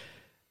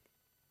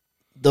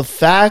 The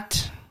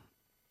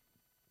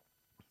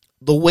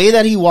way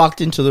that he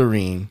walked into the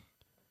ring,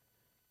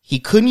 he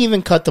couldn't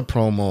even cut the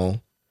promo.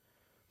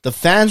 The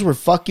fans were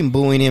fucking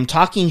booing him,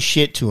 talking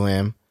shit to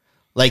him.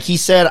 Like he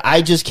said,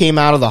 I just came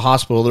out of the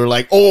hospital. They're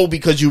like, oh,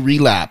 because you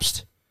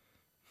relapsed.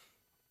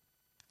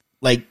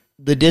 Like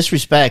the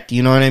disrespect,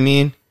 you know what I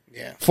mean?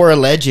 Yeah. For a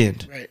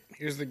legend. Right.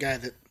 Here's the guy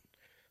that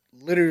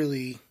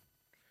literally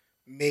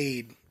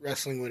made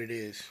wrestling what it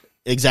is.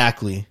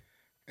 Exactly.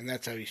 And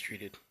that's how he's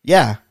treated.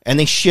 Yeah. And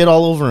they shit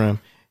all over him.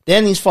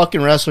 Then these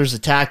fucking wrestlers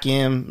attack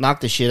him,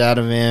 knock the shit out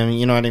of him,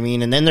 you know what I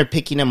mean? And then they're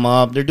picking him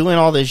up. They're doing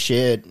all this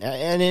shit.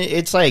 And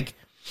it's like,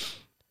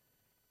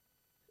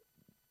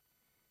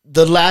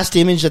 the last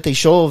image that they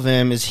show of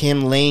him is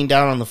him laying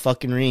down on the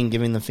fucking ring,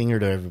 giving the finger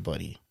to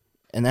everybody.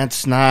 And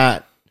that's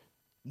not,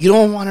 you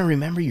don't want to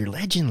remember your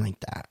legend like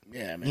that.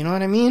 Yeah, man. You know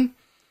what I mean?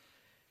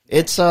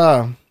 It's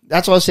that's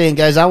what I was saying,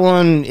 guys. That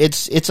one,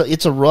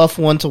 it's a rough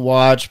one to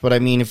watch, but I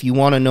mean, if you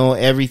want to know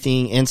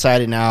everything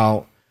inside and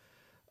out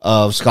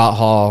of Scott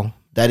Hall,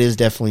 that is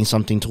definitely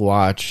something to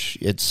watch.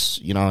 It's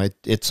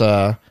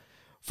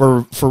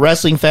for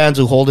wrestling fans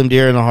who hold him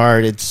dear in the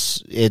heart,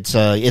 it's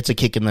a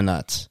kick in the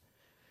nuts.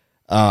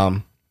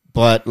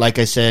 But like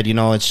I said,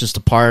 it's just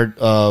a part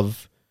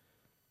of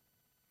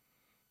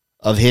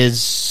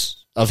his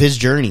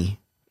journey.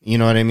 You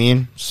know what I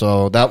mean?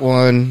 So that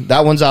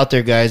one's out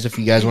there, guys, if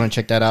you guys want to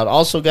check that out.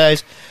 Also,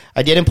 guys,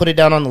 I didn't put it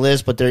down on the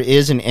list, but there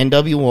is an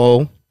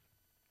NWO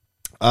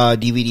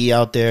DVD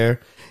out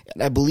there.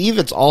 And I believe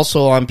it's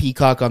also on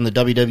Peacock on the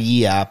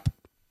WWE app.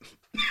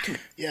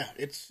 Yeah,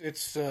 it's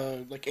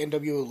like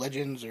NWO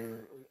Legends,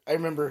 or I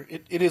remember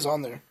it is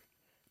on there. I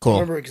Cool.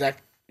 don't remember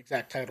exact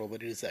title,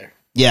 but it is there.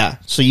 Yeah.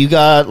 So you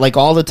got like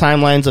all the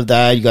timelines of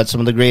that. You got some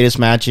of the greatest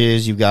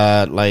matches. You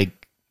got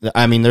like,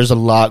 I mean, there's a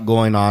lot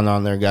going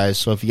on there, guys.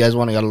 So if you guys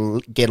want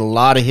to get a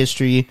lot of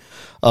history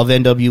of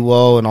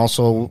NWO and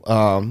also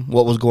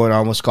what was going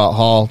on with Scott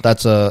Hall,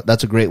 that's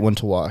a great one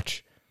to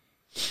watch.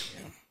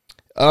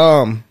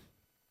 Guys,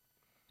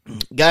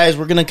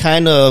 we're gonna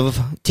kind of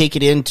take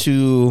it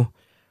into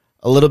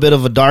a little bit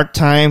of a dark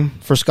time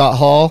for Scott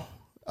Hall.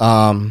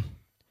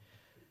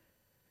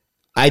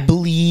 I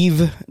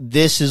believe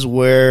this is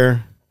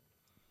where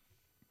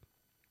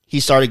he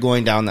started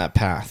going down that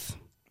path.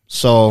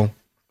 So,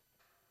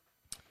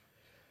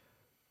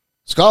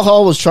 Scott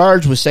Hall was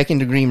charged with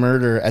second-degree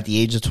murder at the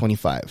age of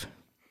 25.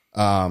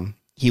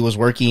 He was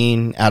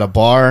working at a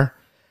bar.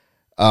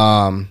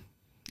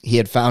 He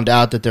had found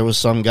out that there was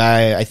some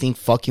guy, I think,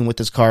 fucking with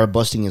his car,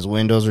 busting his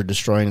windows or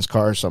destroying his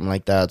car or something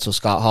like that. So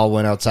Scott Hall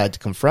went outside to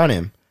confront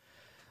him.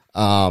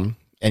 And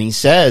he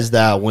says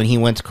that when he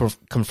went to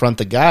confront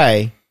the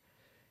guy,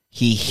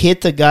 he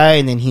hit the guy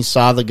and then he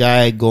saw the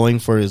guy going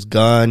for his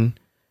gun.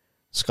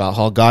 Scott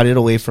Hall got it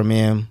away from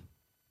him,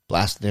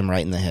 blasted him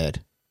right in the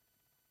head.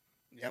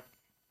 Yep.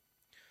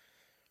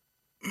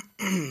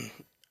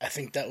 I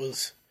think that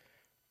was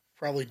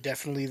probably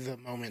definitely the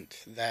moment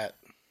that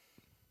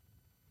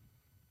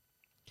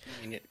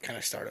it kind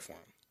of started for him.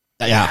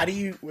 Yeah. How do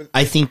you?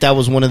 I think that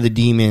was one of the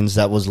demons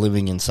that was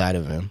living inside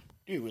of him.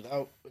 Dude,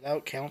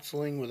 without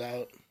counseling,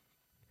 without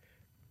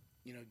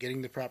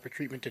getting the proper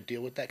treatment to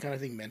deal with that kind of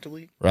thing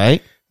mentally,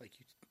 Right? like,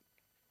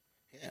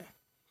 yeah,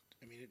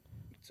 I mean,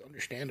 it's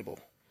understandable.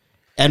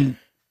 And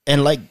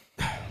like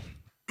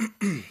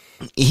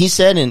he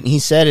said in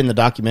the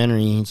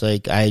documentary, he's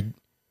like, I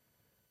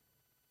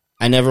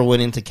never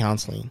went into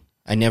counseling.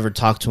 I never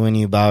talked to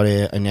any about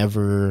it.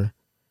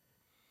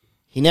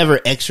 He never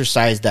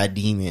exercised that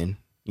demon.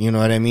 You know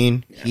what I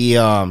mean? Yeah. He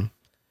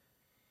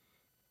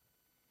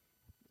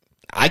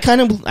I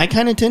kind of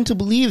tend to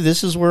believe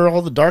this is where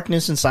all the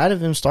darkness inside of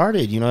him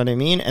started, you know what I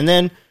mean? And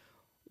then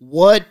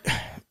what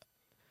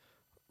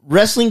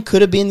wrestling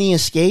could have been the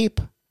escape,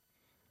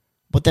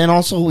 but then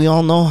also we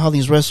all know how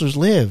these wrestlers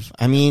live.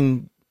 I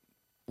mean,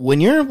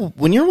 when you're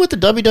with the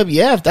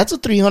WWF, that's a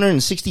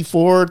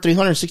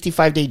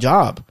 365 day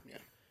job. Yeah.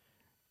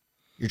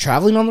 You're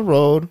traveling on the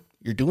road,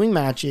 you're doing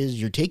matches,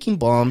 you're taking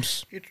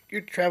bumps.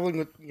 You're traveling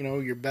with,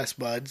 your best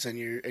buds, and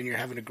you're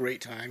having a great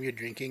time. You're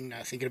drinking,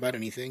 not thinking about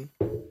anything.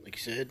 Like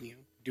you said,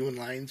 doing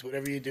lines,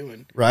 whatever you're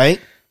doing.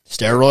 Right?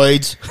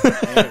 Steroids.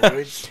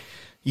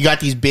 You got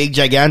these big,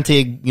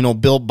 gigantic,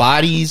 built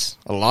bodies.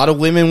 A lot of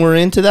women were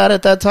into that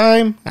at that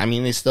time. I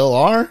mean, they still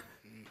are.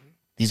 Mm-hmm.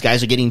 These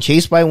guys are getting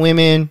chased by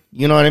women.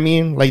 You know what I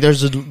mean? Like,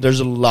 there's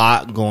a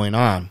lot going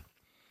on.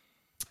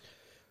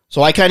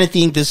 So I kind of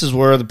think this is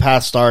where the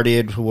path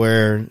started,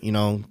 where,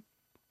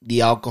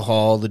 the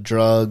alcohol, the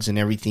drugs, and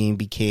everything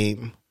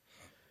became,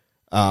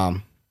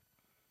 a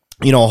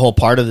whole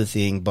part of the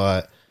thing.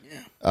 But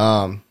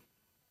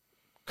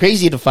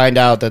crazy to find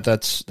out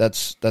that's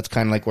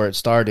kind of like where it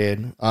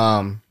started.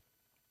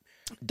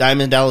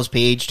 Diamond Dallas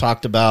Page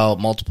talked about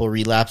multiple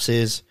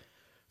relapses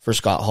for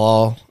Scott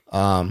Hall.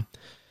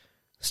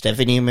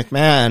 Stephanie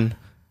McMahon,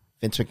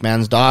 Vince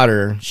McMahon's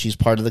daughter, she's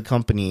part of the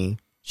company.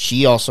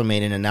 She also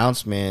made an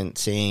announcement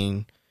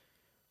saying,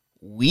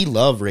 "We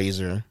love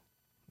Razor.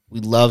 We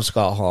love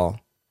Scott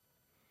Hall.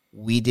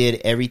 We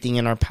did everything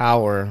in our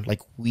power. Like,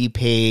 we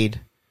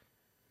paid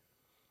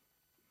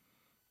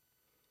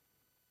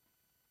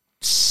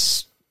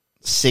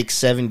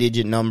 6-7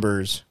 digit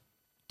numbers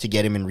to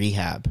get him in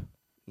rehab."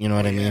 You know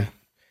what I mean?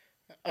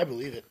 I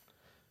believe it.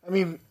 I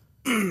mean,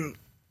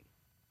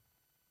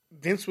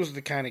 Vince was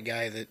the kind of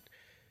guy that,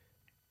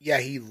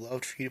 he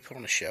loved for you to put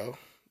on a show,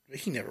 but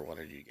he never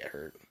wanted you to get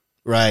hurt.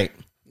 Right.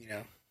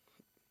 I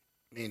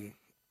mean,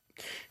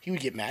 he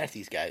would get mad at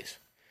these guys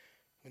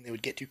when they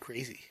would get too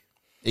crazy.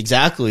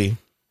 Exactly.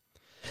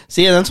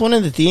 See, that's one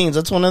of the things.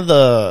 That's one of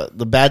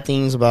the bad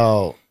things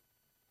about.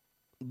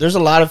 There's a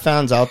lot of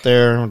fans out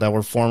there that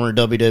were former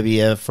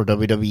WWF or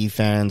WWE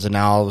fans, and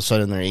now all of a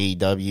sudden they're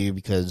AEW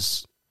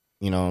because,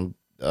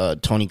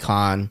 Tony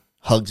Khan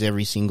hugs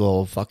every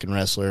single fucking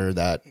wrestler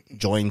that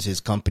joins his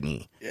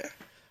company. Yeah.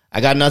 I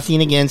got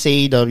nothing against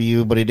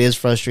AEW, but it is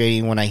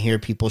frustrating when I hear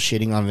people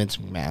shitting on Vince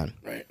McMahon.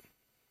 Right.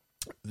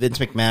 Vince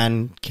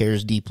McMahon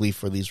cares deeply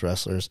for these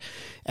wrestlers,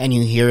 and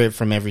you hear it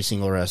from every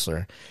single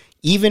wrestler.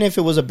 Even if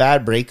it was a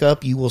bad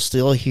breakup, you will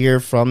still hear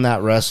from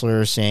that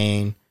wrestler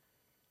saying,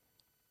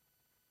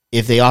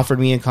 if they offered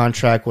me a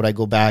contract, would I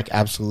go back?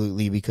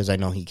 Absolutely, because I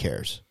know he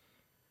cares.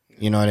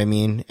 You know what I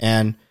mean?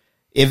 And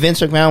if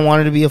Vince McMahon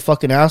wanted to be a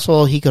fucking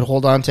asshole, he could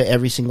hold on to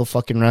every single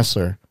fucking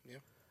wrestler. Yeah.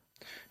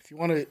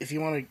 If you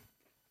want to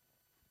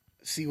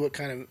see what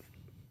kind of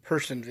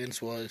person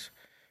Vince was,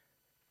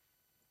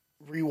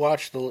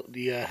 rewatch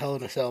the Hell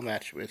in a Cell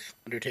match with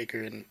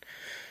Undertaker and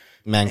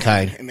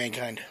Mankind. And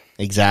Mankind.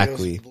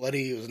 Exactly. It was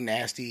bloody, it was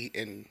nasty,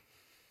 and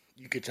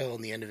you could tell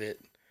in the end of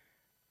it,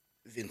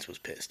 Vince was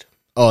pissed.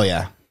 Oh,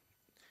 yeah.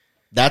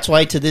 That's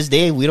why to this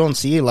day we don't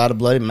see a lot of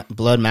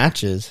blood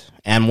matches.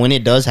 And when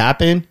it does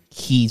happen,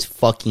 he's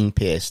fucking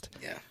pissed.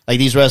 Yeah. Like,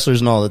 these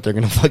wrestlers know that they're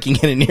gonna fucking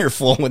get an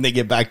earful when they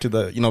get back to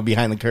the,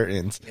 behind the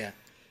curtains. Yeah.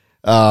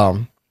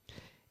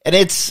 And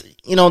it's,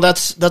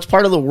 that's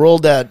part of the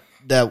world that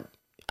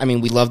I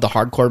mean, we love the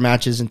hardcore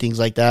matches and things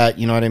like that.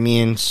 You know what I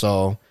mean?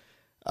 So,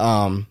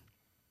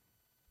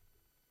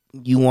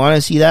 you want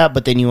to see that,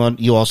 but then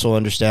you also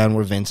understand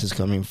where Vince is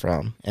coming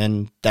from,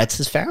 and that's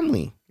his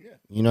family. Yeah.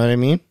 You know what I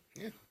mean?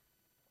 Yeah.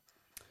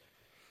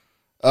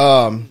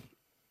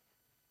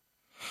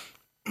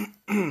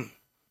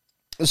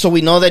 So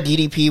we know that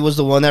DDP was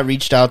the one that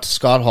reached out to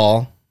Scott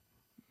Hall,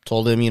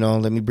 told him,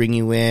 let me bring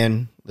you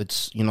in.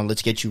 Let's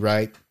get you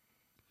right.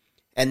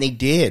 And they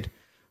did.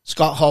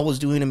 Scott Hall was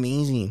doing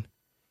amazing.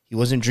 He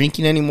wasn't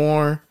drinking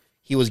anymore.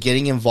 He was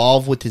getting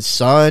involved with his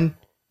son.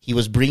 He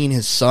was bringing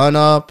his son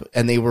up,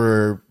 and they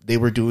were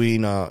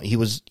doing. He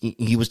was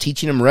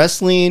teaching him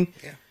wrestling.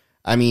 Yeah.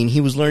 I mean,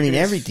 he was learning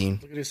everything.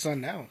 Look at his son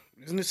now.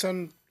 Isn't his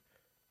son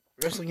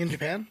wrestling in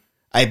Japan?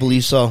 I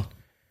believe so.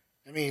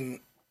 I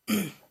mean,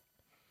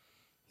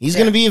 he's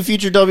going to be a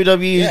future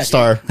WWE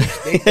star.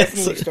 They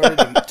definitely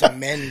started to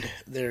mend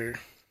the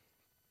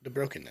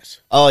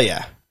brokenness. Oh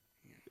yeah,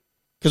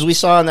 because we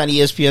saw in that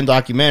ESPN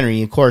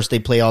documentary. Of course, they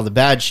play all the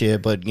bad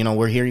shit, but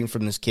we're hearing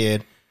from this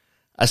kid.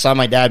 I saw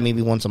my dad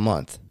maybe once a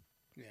month.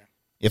 Yeah.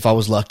 If I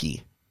was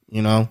lucky,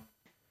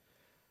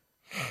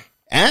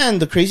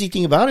 And the crazy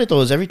thing about it, though,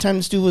 is every time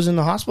this dude was in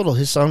the hospital,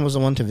 his son was the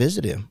one to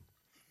visit him.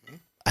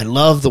 I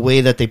love the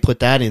way that they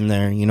put that in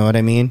there. You know what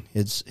I mean?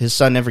 His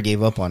son never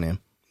gave up on him.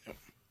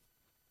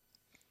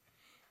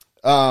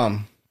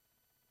 Kevin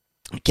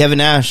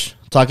Nash,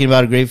 talking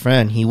about a great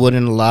friend. He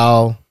wouldn't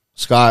allow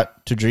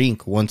Scott to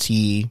drink once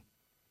he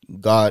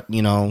got,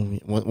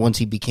 once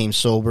he became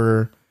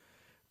sober,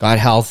 got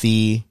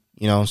healthy,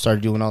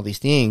 started doing all these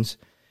things.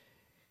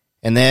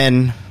 And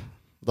then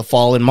the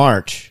fall in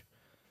March,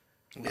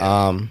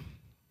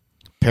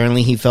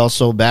 apparently he fell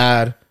so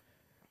bad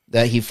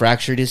that he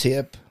fractured his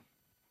hip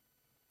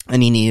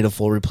and he needed a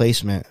full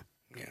replacement.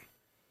 Yeah.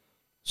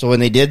 So when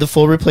they did the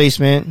full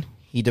replacement,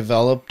 he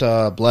developed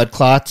blood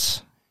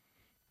clots.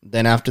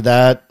 Then after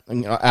that,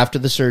 after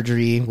the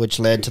surgery, which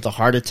led to the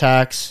heart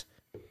attacks,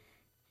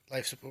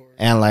 life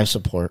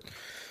support.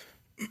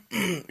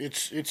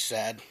 It's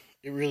sad.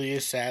 It really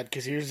is sad,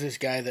 because here's this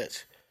guy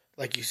that,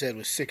 like you said,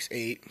 was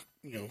 6'8",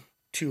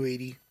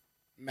 280,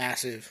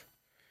 massive,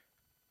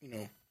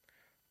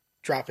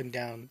 dropping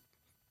down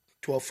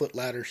 12-foot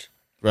ladders.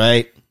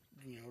 Right.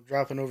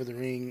 Dropping over the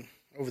ring,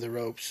 over the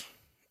ropes,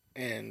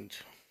 and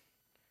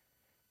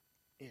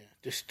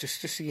just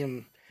to see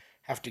him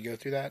have to go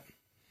through that.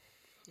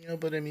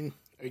 But I mean,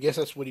 I guess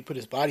that's what he put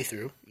his body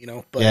through,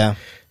 but yeah.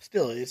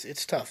 Still,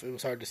 it's tough. It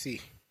was hard to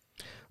see.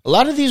 A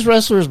lot of these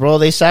wrestlers, bro,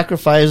 they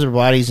sacrifice their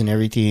bodies and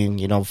everything,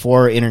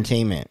 for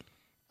entertainment.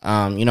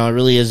 It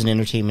really is an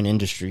entertainment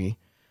industry.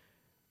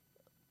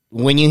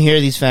 When you hear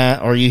these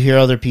or you hear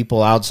other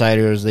people,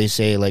 outsiders, they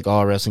say, like,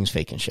 oh, wrestling's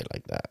fake and shit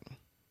like that.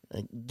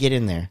 Like, get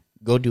in there.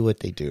 Go do what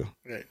they do.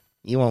 Right.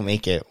 You won't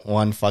make it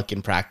one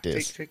fucking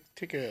practice.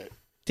 Take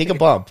a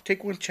bump.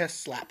 Take one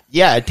chest slap.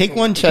 Yeah, take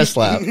one chest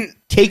slap.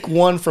 Take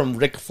one from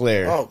Ric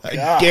Flair. Oh, gosh.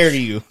 I dare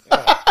you. You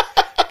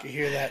can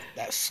hear that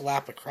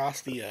slap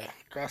across the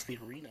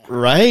arena.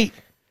 Right?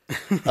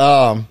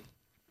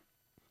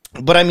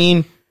 But I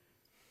mean,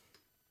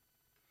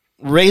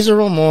 Razor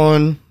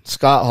Ramon,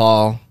 Scott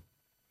Hall,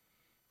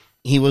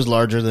 he was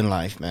larger than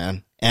life,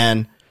 man.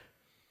 And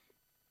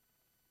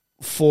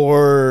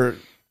for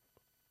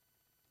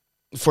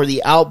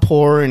the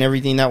outpour and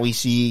everything that we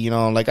see,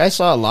 like, I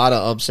saw a lot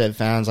of upset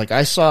fans. Like,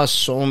 I saw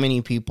so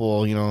many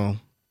people,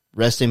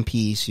 rest in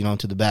peace,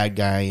 to the bad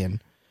guy.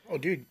 And oh,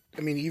 dude,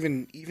 I mean,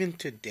 even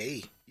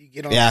today, you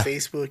get on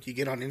Facebook, you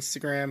get on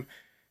Instagram,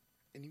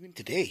 and even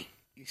today,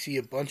 you see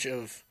a bunch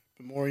of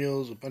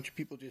memorials, a bunch of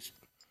people just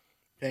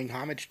paying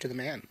homage to the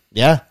man.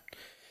 Yeah.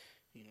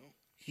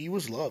 He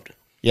was loved.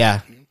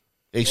 Yeah.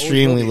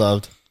 Extremely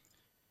loved.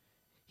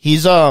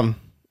 He's one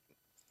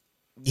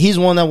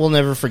that we'll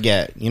never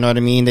forget. You know what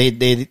I mean?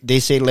 They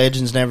say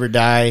legends never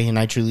die, and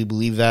I truly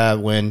believe that.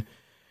 When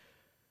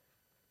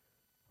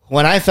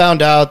I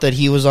found out that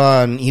he was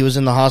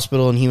in the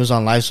hospital and he was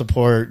on life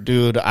support,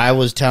 dude, I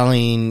was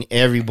telling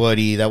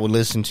everybody that would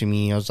listen to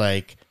me, I was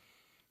like,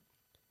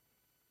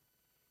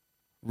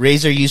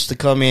 Razor used to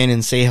come in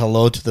and say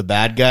hello to the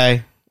bad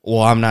guy.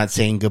 Well, I'm not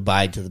saying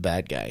goodbye to the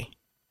bad guy.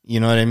 You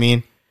know what I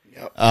mean?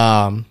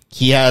 Yep.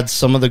 He had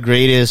some of the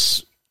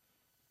greatest,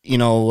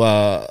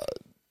 to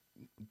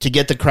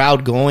get the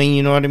crowd going,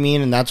 you know what I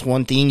mean? And that's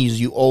one thing,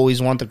 you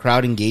always want the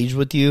crowd engaged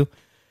with you.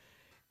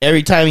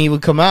 Every time he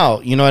would come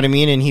out, you know what I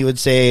mean? And he would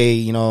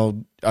say,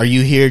 are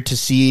you here to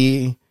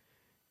see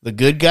the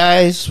good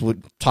guys?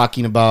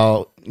 Talking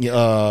about,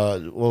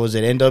 what was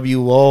it,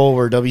 NWO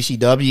or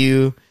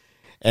WCW?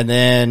 And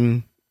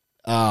then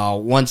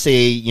once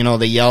they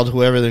yelled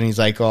whoever, then he's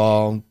like,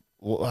 oh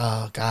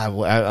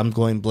God, I'm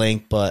going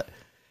blank. But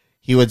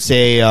he would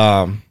say,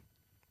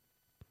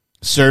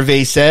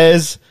 survey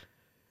says...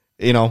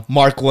 you know,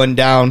 mark one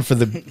down for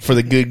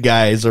the good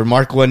guys, or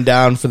mark one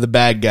down for the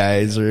bad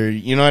guys, or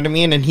you know what I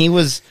mean? And he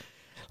was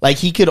like,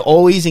 he could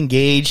always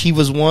engage. He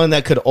was one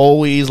that could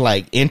always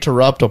like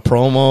interrupt a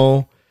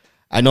promo.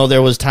 I know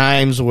there was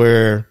times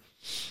where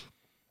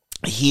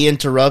he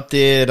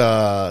interrupted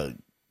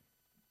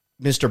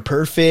Mr.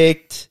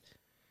 Perfect.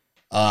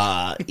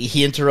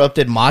 He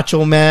interrupted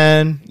Macho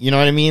Man. You know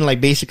what I mean?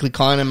 Like basically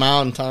calling him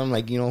out and telling him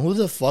like, you know, who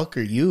the fuck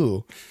are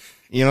you?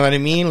 You know what I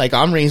mean? Like,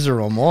 I'm Razor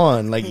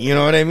Ramon. Like, you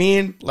know what I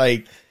mean?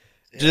 Like,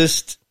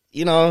 just,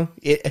 you know,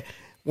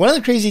 one of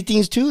the crazy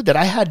things too that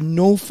I had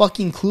no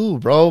fucking clue,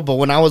 bro. But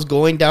when I was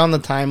going down the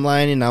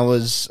timeline and I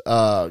was,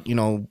 you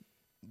know,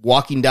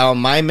 walking down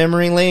my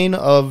memory lane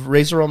of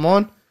Razor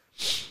Ramon,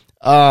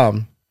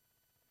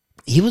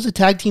 he was a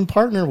tag team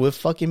partner with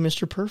fucking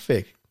Mr.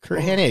 Perfect,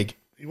 Kurt Hennig.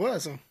 He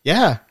was.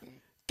 Yeah.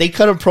 They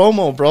cut a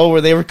promo, bro, where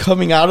they were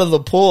coming out of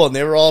the pool and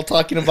they were all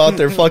talking about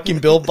their fucking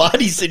build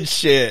bodies and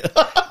shit.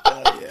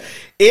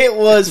 It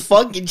was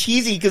fucking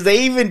cheesy because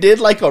they even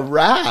did like a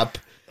rap.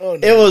 Oh,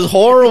 no. It was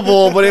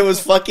horrible, but it was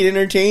fucking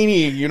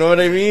entertaining. You know what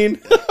I mean?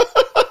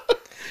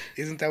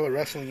 Isn't that what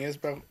wrestling is,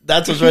 bro?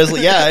 That's what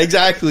wrestling. Yeah,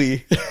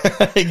 exactly.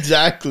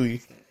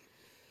 Exactly.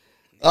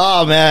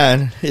 Oh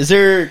man, is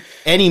there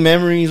any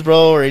memories,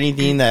 bro, or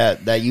anything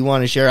that you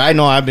want to share? I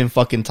know I've been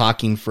fucking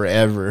talking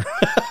forever.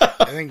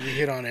 I think we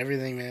hit on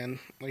everything, man.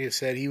 Like I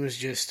said, he was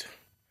just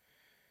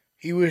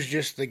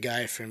the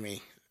guy for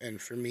me and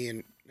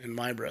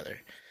my brother.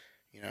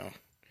 You know,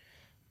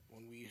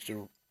 when we used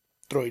to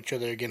throw each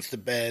other against the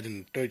bed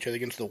and throw each other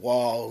against the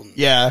wall. And,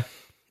 yeah.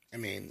 I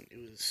mean,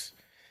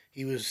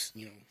 he was,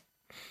 you know,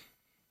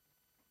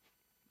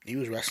 he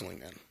was wrestling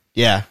then.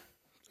 Yeah.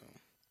 So,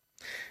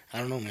 I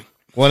don't know, man.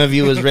 One of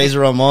you was Razor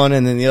Ramon,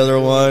 and then the other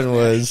one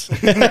was...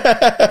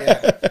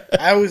 Yeah.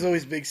 I was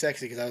always big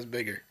sexy because I was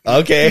bigger.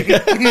 Okay.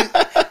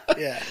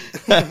 Yeah.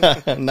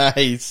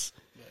 Nice.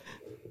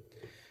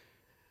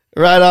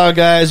 Right on,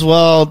 guys.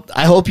 Well,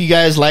 I hope you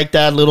guys like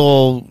that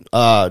little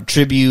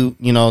tribute,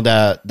 you know,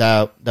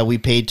 that we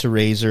paid to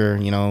Razor.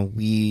 You know,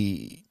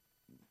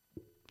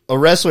 a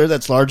wrestler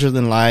that's larger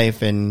than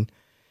life and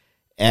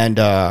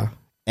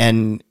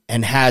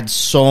had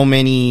so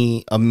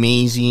many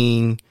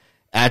amazing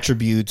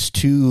attributes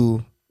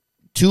to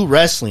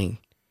wrestling.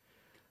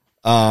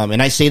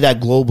 And I say that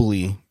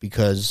globally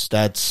because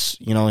that's,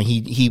 you know,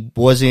 he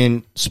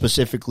wasn't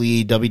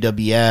specifically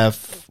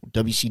WWF,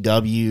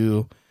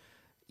 WCW.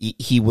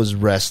 He was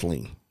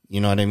wrestling. You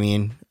know what I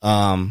mean?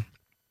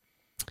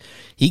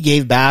 He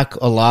gave back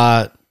a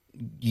lot.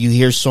 You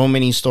hear so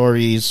many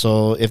stories.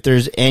 So if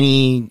there's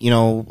any, you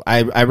know,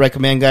 I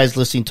recommend guys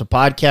listening to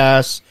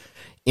podcasts,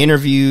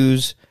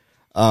 interviews.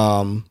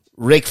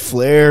 Ric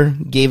Flair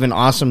gave an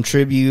awesome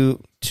tribute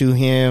to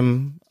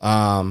him.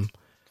 Hulk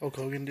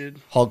Hogan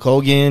did. Hulk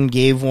Hogan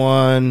gave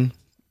one.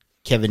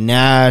 Kevin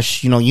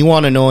Nash. You know, you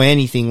want to know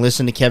anything,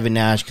 listen to Kevin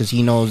Nash because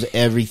he knows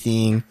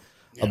everything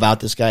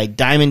about this guy.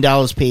 Diamond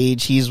Dallas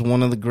Page, he's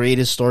one of the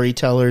greatest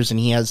storytellers, and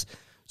he has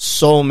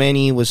so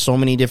many with so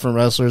many different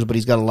wrestlers, but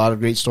he's got a lot of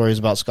great stories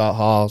about Scott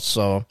Hall.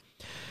 So,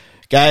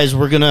 guys,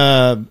 we're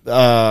gonna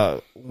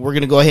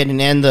go ahead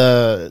and end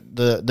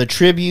the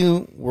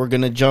tribute. We're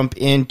gonna jump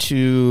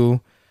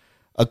into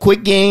a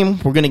quick game.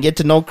 We're gonna get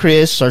to know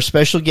Chris, our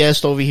special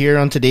guest over here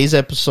on today's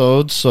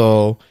episode.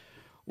 So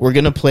we're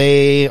gonna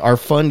play our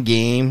fun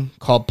game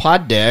called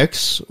Pod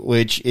Decks,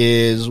 which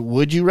is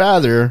Would You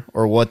Rather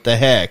or What the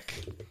Heck.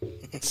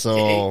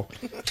 So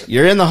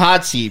you're in the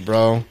hot seat,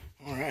 bro.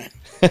 All right.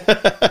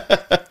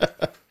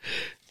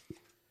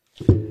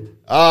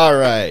 All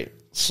right.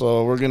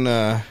 So we're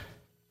gonna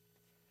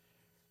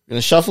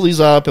shuffle these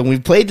up, and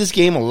we've played this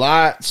game a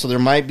lot, so there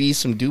might be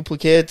some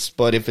duplicates,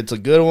 but if it's a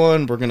good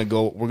one, we're gonna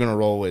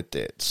roll with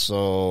it.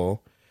 So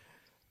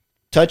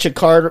touch a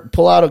card,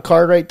 pull out a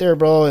card right there,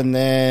 bro,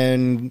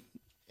 and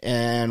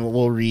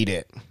we'll read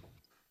it.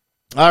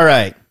 All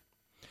right.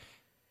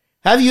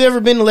 Have you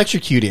ever been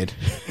electrocuted?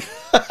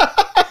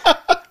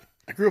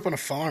 I grew up on a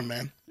farm,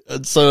 man.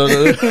 So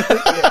a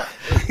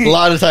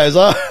lot of times,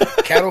 huh?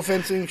 Cattle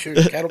fencing,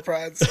 shooting cattle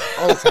prods,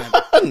 all the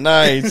time.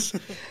 Nice.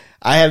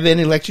 I have been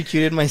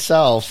electrocuted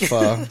myself.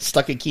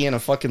 Stuck a key in a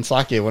fucking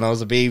socket when I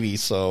was a baby.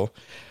 So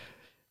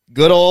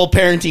good old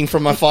parenting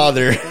from my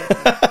father.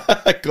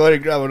 Go ahead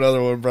and grab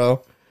another one,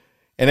 bro.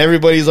 And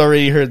everybody's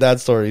already heard that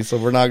story, so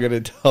we're not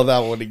going to tell that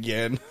one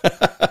again.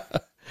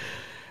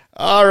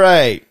 All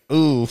right.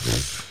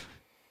 Oof.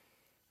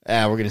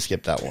 We're going to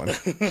skip that one.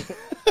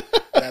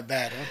 That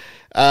bad,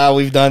 huh?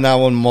 We've done that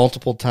one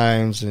multiple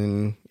times,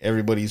 and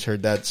everybody's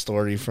heard that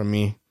story from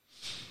me.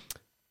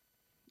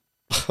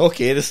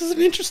 Okay, this is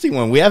an interesting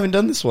one. We haven't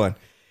done this one.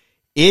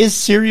 Is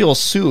cereal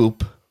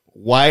soup?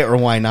 Why or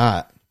why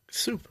not?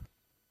 Soup.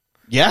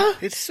 Yeah?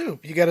 It's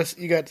soup. You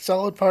got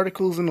solid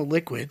particles in a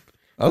liquid.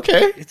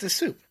 Okay. It's a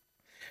soup.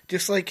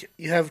 Just like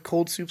you have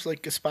cold soups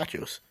like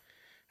gazpachos,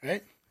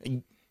 right?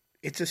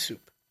 It's a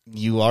soup.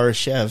 You are a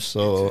chef,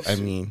 so a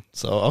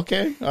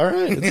okay. All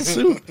right. It's a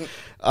soup.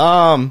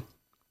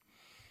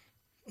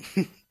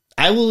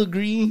 I will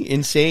agree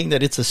in saying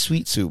that it's a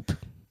sweet soup.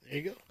 There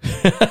you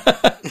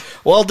go.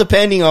 Well,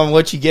 depending on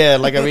what you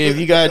get. Like, I mean, if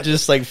you got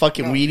just like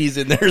fucking Wheaties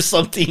in there or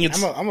something,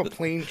 it's I'm a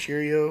plain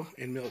Cheerio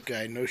and milk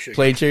guy, no sugar.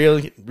 plain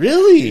Cheerio.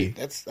 Really?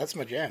 That's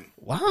my jam.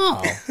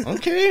 Wow.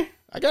 Okay.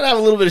 I gotta have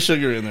a little bit of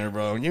sugar in there,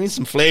 bro. Give me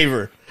some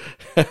flavor.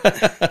 All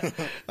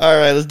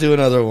right, let's do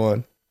another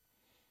one.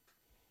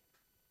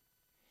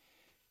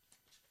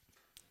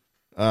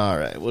 All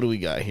right, what do we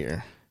got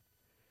here?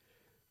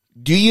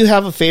 Do you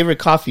have a favorite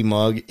coffee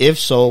mug? If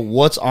so,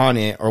 what's on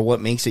it or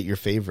what makes it your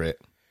favorite?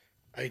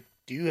 I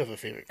do have a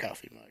favorite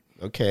coffee mug.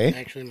 Okay.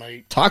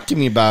 Actually, Talk to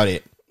me about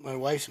it. my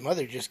wife's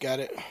mother just got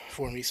it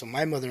for me, so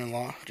my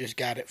mother-in-law just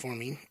got it for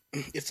me.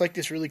 It's like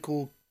this really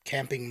cool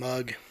camping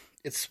mug.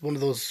 It's one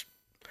of those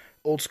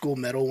old school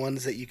metal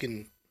ones that you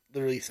can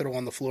literally throw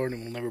on the floor and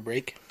it will never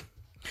break.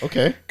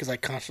 Okay. Because I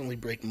constantly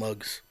break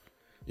mugs.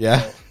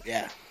 Yeah. So,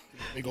 yeah.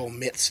 Big old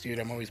mitts, dude.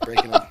 I'm always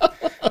breaking them.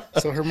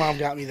 So her mom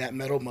got me that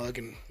metal mug,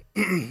 and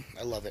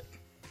I love it.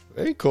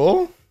 Very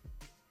cool.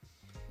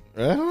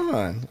 Right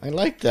on. I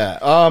like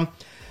that.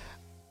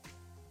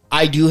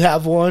 I do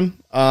have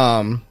one.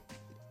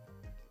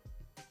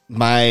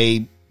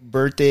 My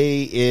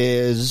birthday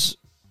is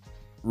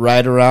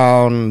right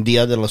around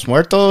Dia de los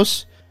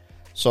Muertos.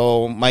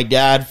 So my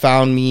dad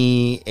found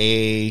me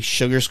a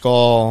Sugar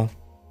Skull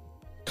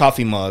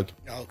coffee mug.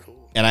 Oh,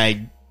 cool. And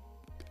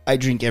I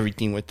drink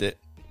everything with it.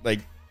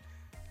 Like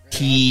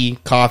tea,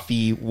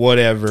 coffee,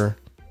 whatever.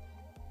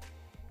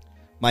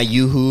 My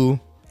Yoo-Hoo.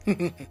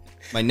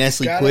 My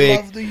Nestle Gotta Quick.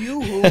 love the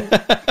Yoo-Hoo.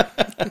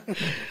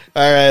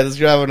 All right, let's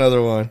grab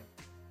another one.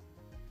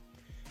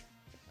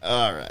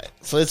 All right,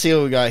 so let's see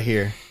what we got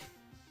here.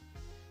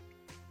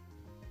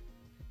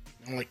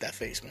 I don't like that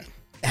face, man.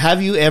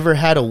 Have you ever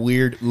had a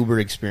weird Uber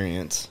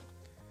experience?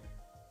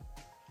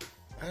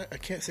 I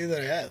can't say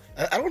that I have.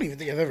 I don't even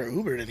think I've ever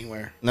Ubered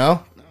anywhere.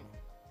 No? No.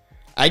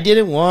 I did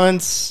it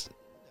once.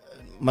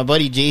 My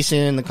buddy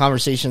Jason, the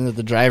conversation that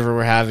the driver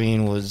were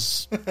having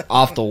was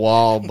off the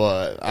wall,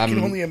 but I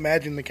can only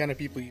imagine the kind of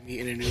people you meet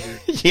in an Uber.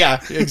 yeah,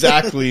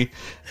 exactly.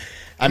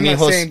 I'm not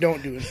saying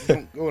don't do it.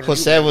 Don't go to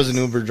Jose Uber. was an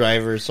Uber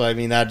driver, so I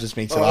mean that just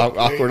makes it Oh,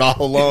 awkward all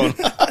alone.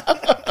 All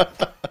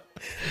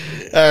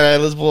right,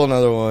 let's pull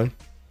another one.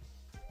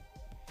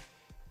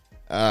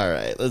 All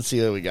right, let's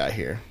see what we got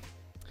here.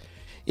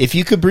 If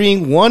you could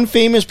bring one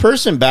famous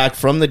person back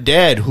from the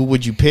dead, who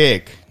would you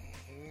pick?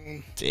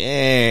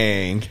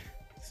 Dang.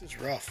 This is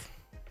rough.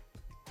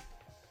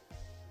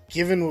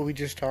 Given what we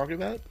just talked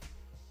about,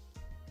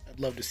 I'd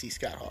love to see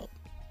Scott Hall.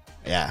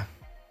 Yeah.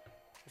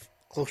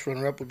 Close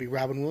runner-up would be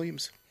Robin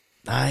Williams.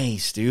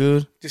 Nice,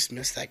 dude. Just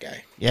miss that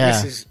guy.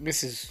 Yeah.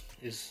 Misses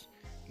his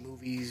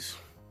movies.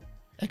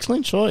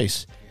 Excellent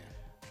choice.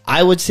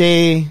 I would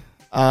say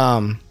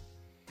Scott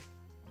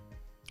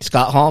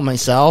Hall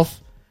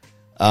myself.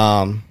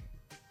 I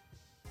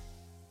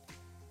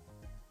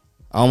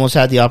almost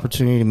had the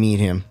opportunity to meet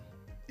him.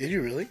 Did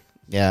you really?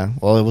 Yeah.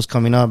 Well, it was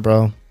coming up,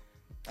 bro.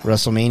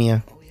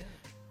 WrestleMania. Oh, yeah.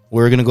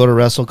 We were going to go to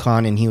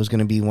WrestleCon, and he was going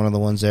to be one of the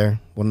ones there.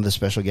 One of the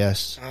special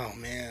guests. Oh,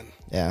 man.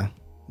 Yeah.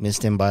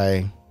 Missed him by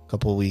a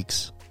couple of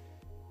weeks.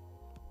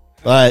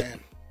 But Man.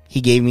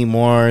 he gave me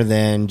more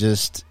than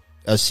just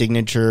a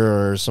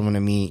signature or someone to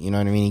meet. You know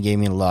what I mean? He gave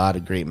me a lot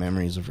of great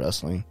memories of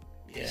wrestling.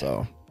 Yeah.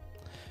 So,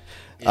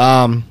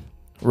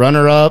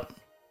 runner up,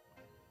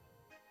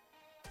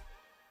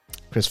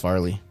 Chris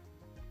Farley.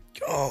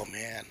 Oh,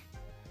 man.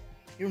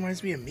 He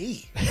reminds me of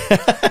me.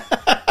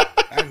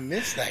 I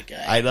miss that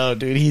guy. I know,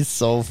 dude. He's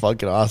so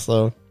fucking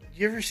awesome. Did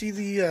you ever see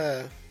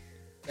the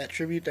that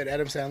tribute that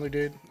Adam Sandler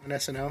did on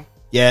SNL?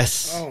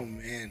 Yes. Oh,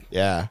 man.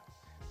 Yeah.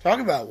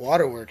 Talk about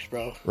waterworks,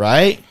 bro.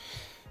 Right?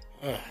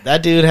 Ugh.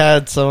 That dude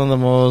had some of the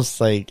most,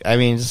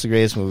 just the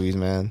greatest movies,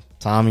 man.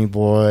 Tommy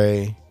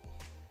Boy.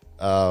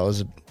 Was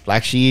it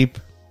Black Sheep?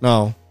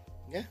 No.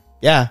 Yeah.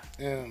 Yeah.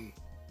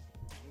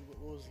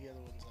 What was the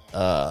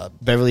other ones?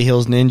 Beverly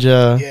Hills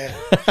Ninja. Yeah.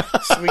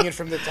 Swinging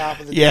from the top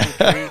of the Yeah.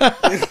 tree.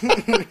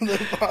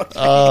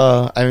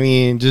 I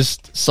mean,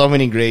 just so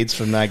many greats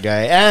from that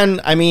guy.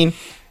 And, I mean,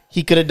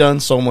 he could have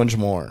done so much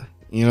more.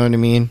 You know what I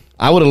mean?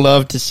 I would have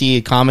loved to see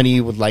a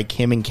comedy with,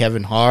 him and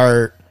Kevin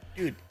Hart.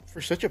 Dude,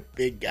 for such a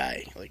big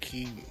guy,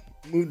 he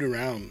moved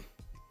around.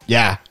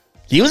 Yeah.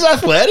 He was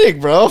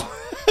athletic, bro.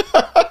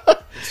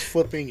 It's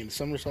flipping and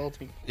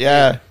somersaulting.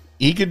 Yeah.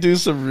 He could do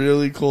some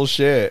really cool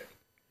shit.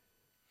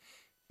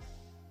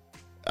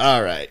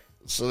 All right.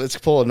 So let's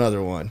pull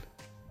another one.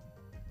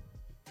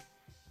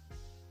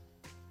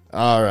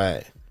 All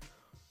right.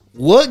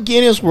 What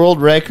Guinness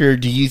World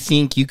Record do you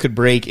think you could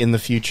break in the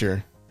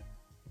future?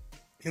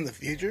 In the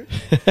future?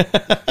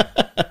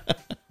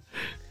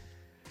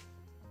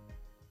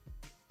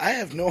 I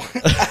have no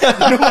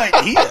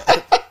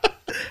idea.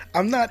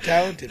 I'm not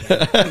talented,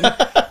 man.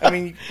 I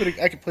mean,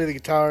 I could play the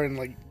guitar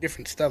and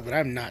different stuff, but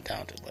I'm not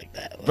talented like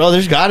that. Bro,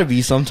 there's got to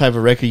be some type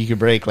of record you could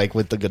break,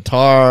 with the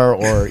guitar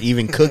or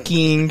even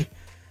cooking.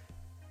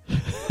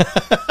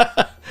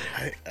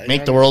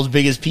 Make the world's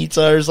biggest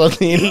pizza or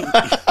something.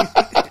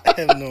 I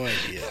have no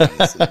idea,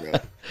 honestly, bro.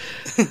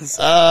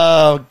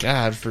 Oh,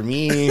 God, for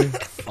me,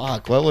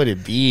 fuck, what would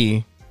it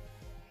be?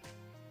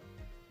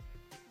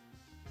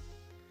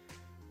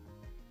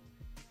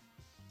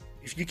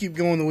 if you keep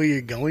going the way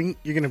you're going,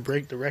 you're gonna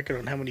break the record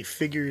on how many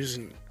figures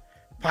and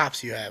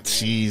pops you have. Man.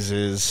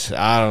 Jesus,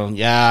 I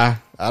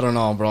don't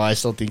know, bro. I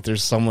still think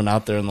there's someone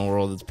out there in the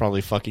world that's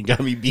probably fucking got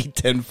me beat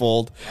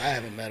tenfold. I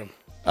haven't met him.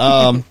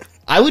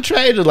 I would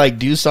try to like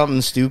do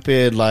something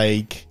stupid,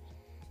 like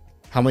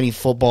how many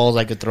footballs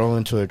I could throw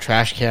into a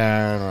trash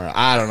can, or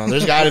I don't know.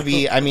 There's got to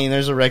be. I mean,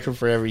 there's a record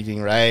for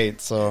everything, right?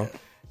 So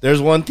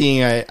there's one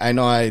thing I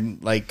know I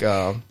like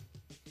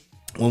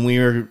when we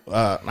were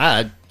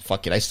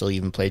fuck it, I still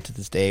even play to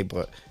this day,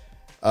 but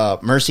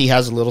Mercy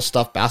has a little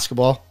stuffed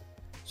basketball,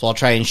 so I'll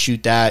try and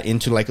shoot that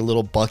into like a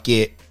little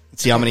bucket.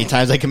 See how many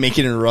times I can make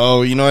it in a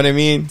row. You know what I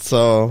mean?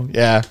 So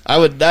yeah, I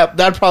would.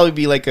 That'd probably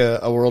be like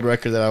a world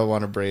record that I would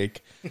want to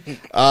break.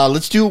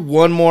 Let's do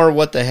one more.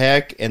 What the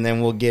heck? And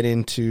then we'll get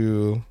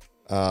into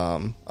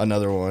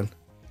another one.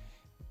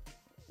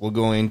 We'll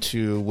go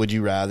into Would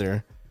You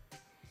Rather.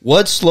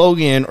 What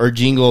slogan or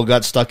jingle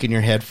got stuck in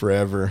your head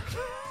forever?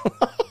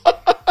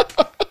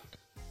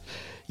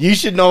 You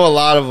should know a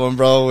lot of them,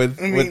 bro. With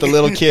the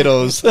little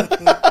kiddos.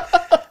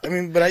 I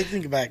mean, but I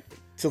think back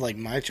to like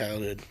my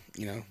childhood.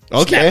 You know,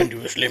 okay. Snap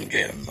into a Slim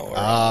Jim, or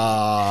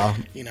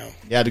you know,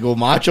 you had to go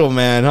macho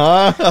man,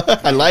 huh?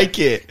 I like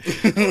it.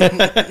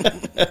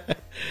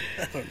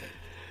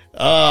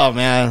 Oh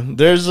man,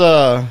 there's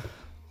God,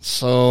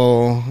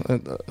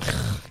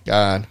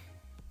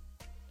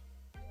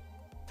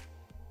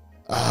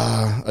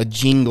 a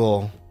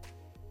jingle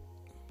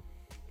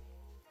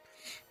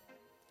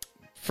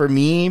for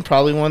me.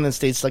 Probably one that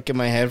stayed stuck in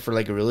my head for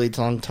like a really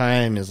long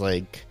time is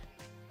like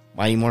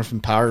Mighty Morphin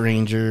Power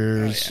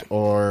Rangers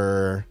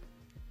or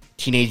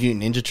Teenage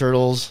Mutant Ninja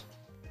Turtles.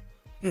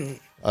 You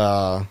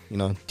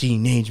know,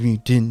 Teenage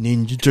Mutant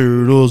Ninja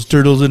Turtles,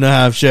 Turtles in a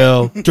Half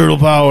Shell, Turtle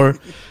Power.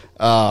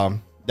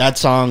 That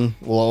song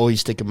will always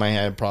stick in my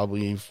head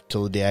probably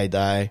till the day I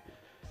die.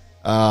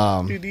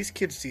 Dude, these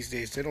kids these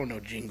days, they don't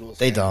know jingles.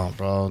 They don't,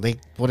 bro.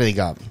 What do they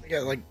got? They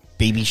got like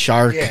Baby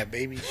Shark. Yeah,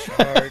 Baby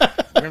Shark.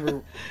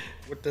 Remember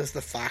what does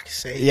the fox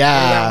say?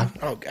 Yeah.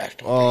 Oh gosh.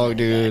 Oh,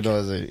 dude, that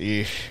was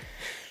it.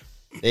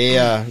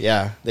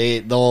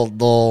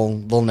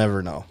 They'll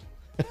never know.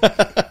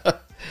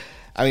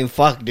 I mean,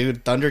 fuck,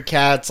 dude.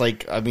 Thundercats,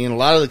 like, I mean, a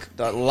lot of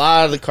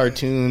the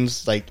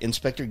cartoons, like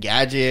Inspector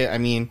Gadget. I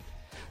mean,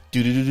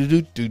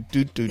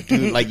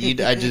 like,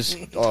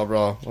 oh,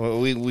 bro,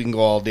 we can go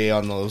all day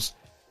on those.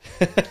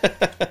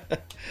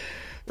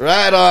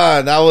 Right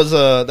on. That was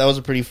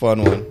a pretty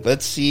fun one.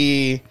 Let's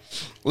see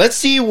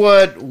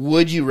what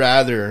Would You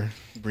Rather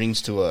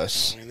brings to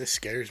us. Oh, man, this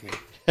scares me.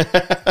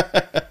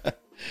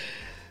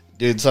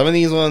 Dude, some of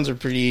these ones are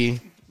pretty.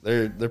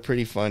 They're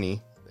pretty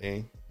funny.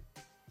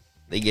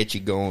 They get you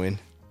going.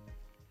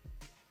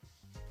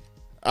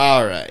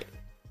 All right.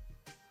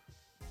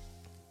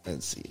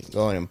 Let's see.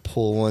 Go ahead and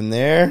pull one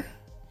there.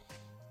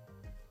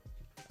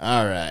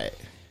 All right.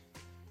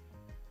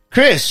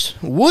 Chris,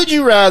 would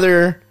you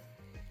rather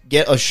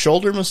get a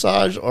shoulder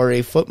massage or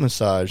a foot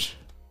massage?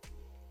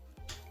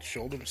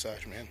 Shoulder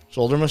massage, man.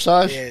 Shoulder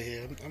massage?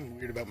 Yeah. I'm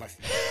weird about my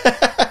feet.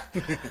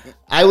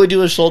 I would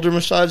do a shoulder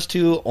massage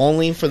too,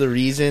 only for the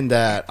reason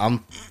that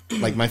I'm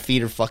like my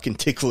feet are fucking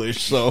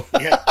ticklish. So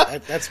yeah,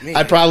 that's me.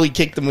 I'd probably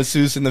kick the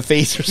masseuse in the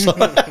face or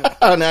something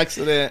on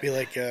accident. Be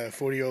like a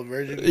 40-year-old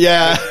virgin.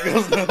 Yeah,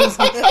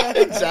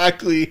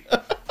 exactly.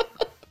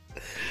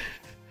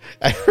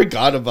 I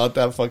forgot about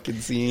that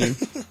fucking scene.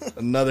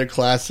 Another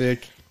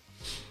classic.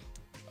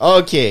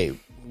 Okay,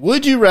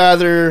 would you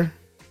rather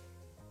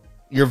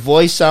your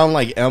voice sound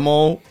like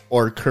Elmo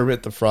or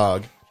Kermit the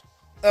Frog?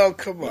 Oh,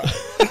 come on.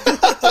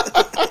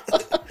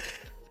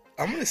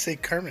 I'm going to say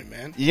Kermit,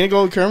 man. You gonna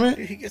go with Kermit?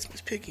 Dude, he gets Miss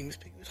Piggy. Miss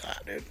Piggy was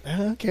hot, dude.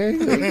 Okay,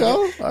 there you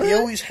go. All He right.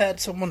 always had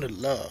someone to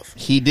love.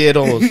 He did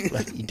almost.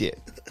 He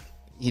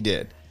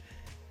did.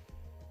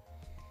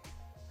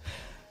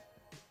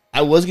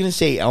 I was gonna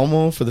say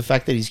Elmo for the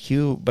fact that he's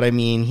cute, but I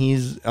mean,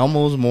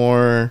 Elmo's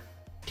more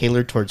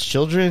tailored towards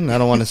children. I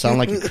don't want to sound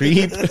like a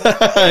creep.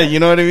 You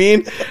know what I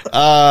mean?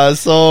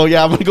 So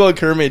yeah, I'm gonna go with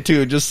Kermit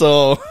too, just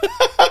so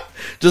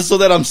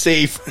that I'm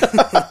safe.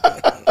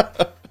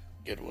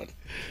 Good one.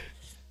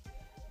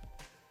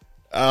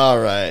 All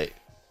right.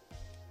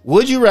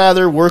 Would you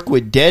rather work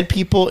with dead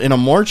people in a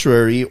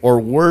mortuary or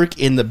work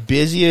in the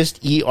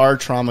busiest ER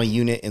trauma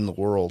unit in the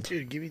world?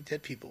 Dude, give me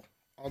dead people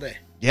all day.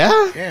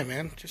 Yeah? Yeah,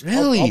 man. Just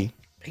Really? I'll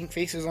paint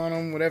faces on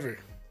them, whatever.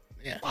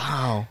 Yeah.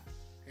 Wow.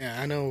 Yeah,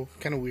 I know,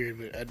 kind of weird,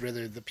 but I'd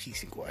rather the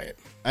peace and quiet.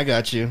 I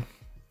got you.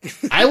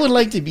 I would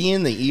like to be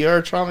in the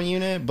ER trauma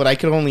unit, but I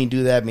could only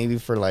do that maybe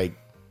for like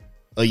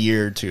a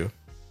year or two.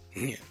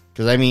 Yeah.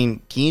 Because, I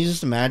mean, can you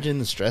just imagine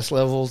the stress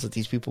levels that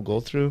these people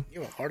go through?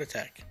 You have a heart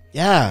attack.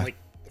 Yeah. Like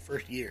the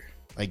first year.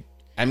 Like,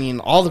 I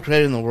mean, all the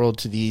credit in the world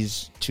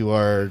to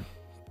our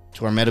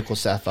medical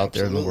staff out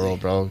there in the world,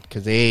 bro.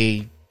 Because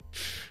I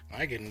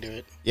couldn't do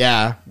it.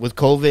 yeah, with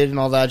COVID and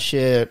all that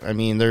shit, I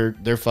mean,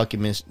 they're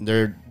fucking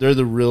they're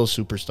the real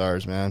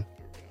superstars, man.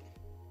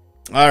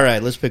 All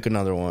right, let's pick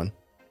another one.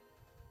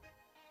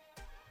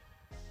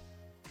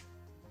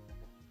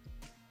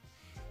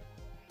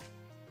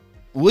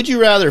 Would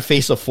you rather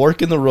face a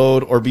fork in the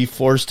road or be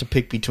forced to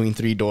pick between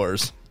 3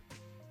 doors?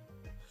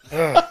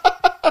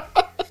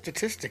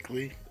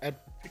 Statistically, I'd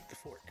pick the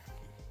fork.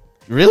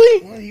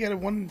 Really? Well, you got a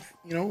 1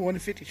 in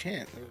 50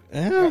 chance.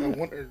 Yeah.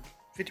 A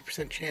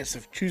 50% chance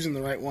of choosing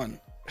the right one.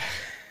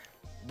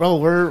 Bro,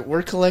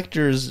 we're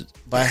collectors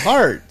by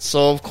heart,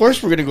 so of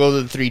course we're gonna go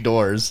to the 3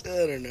 doors.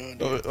 I don't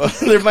know.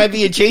 There might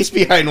be a chase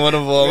behind one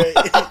of them.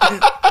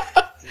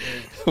 Right.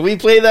 We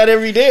play that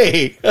every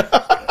day.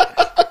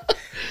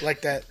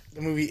 Like the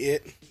movie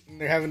It.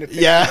 They're having to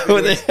pick.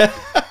 Yeah,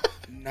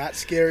 Not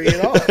scary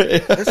at all.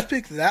 Let's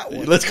pick that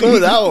one. let's go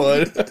with that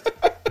one.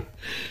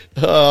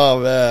 Oh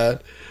man,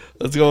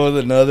 let's go with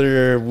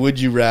another. Would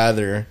you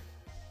rather?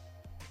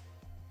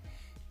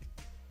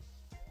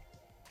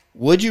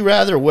 Would you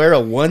rather wear a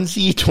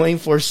onesie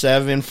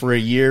 24/7 for a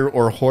year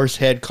or horse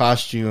head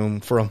costume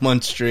for a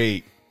month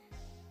straight?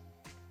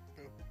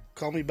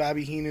 Call me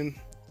Bobby Heenan.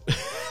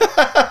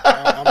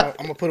 I'm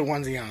gonna put a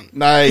onesie on.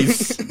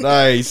 Nice,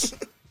 nice.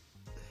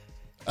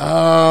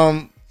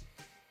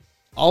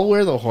 I'll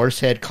wear the horse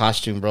head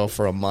costume, bro,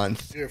 for a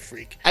month. You're a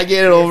freak. I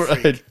get it over.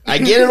 I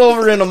get it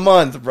over in a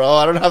month, bro.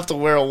 I don't have to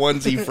wear a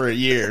onesie for a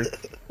year.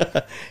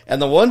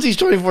 And the onesie's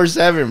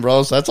 24/7,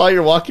 bro. So that's all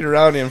you're walking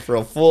around in for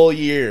a full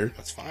year.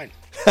 That's fine.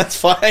 That's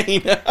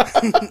fine.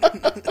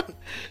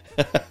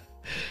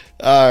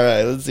 All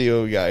right, let's see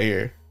what we got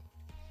here.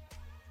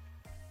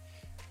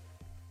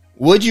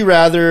 Would you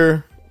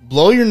rather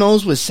blow your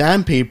nose with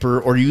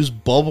sandpaper or use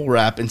bubble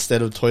wrap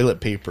instead of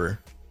toilet paper?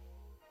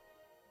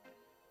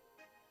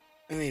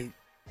 I mean,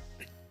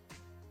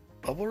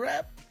 bubble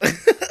wrap.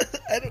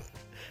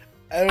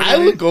 I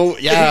would go.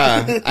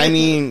 Yeah, I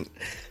mean,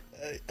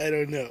 I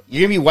don't know.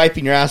 you're gonna be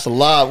wiping your ass a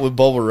lot with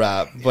bubble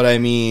wrap, but I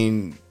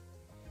mean,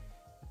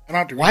 I don't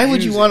have to why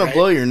would you reuse want it, to right?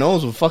 blow your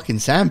nose with fucking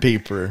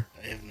sandpaper?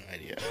 I have no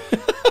idea.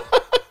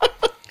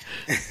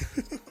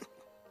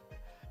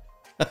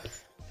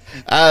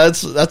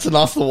 That's an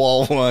off the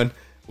wall one.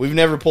 We've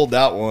never pulled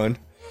that one.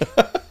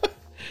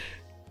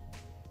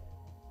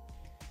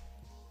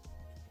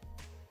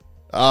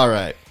 All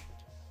right.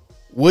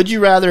 Would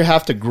you rather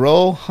have to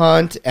grow,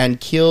 hunt,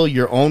 and kill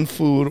your own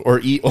food or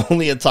eat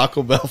only at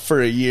Taco Bell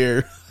for a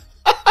year?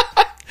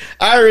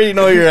 I already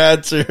know your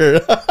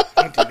answer.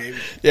 Hunting, baby.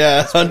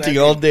 Yeah, hunting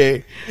all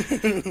day.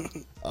 You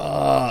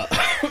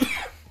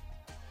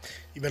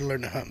better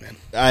learn to hunt, man.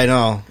 I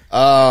know.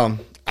 I'll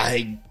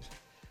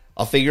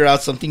figure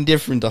out something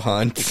different to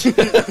hunt.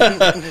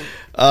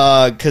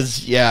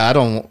 Cause yeah,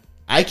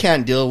 I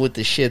can't deal with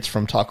the shits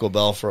from Taco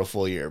Bell for a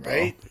full year, bro.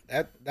 Right?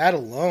 That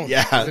alone.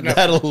 Yeah, is enough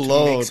that to make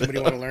alone. somebody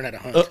want to learn how to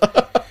hunt.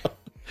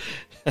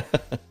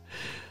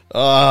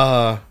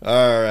 All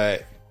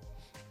right.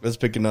 Let's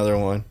pick another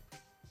one.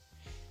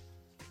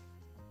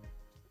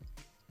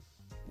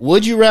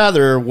 Would you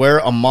rather wear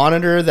a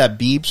monitor that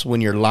beeps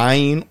when you're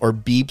lying or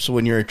beeps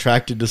when you're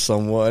attracted to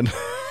someone?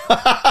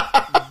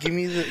 Give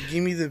me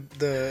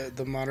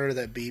the monitor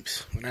that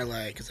beeps when I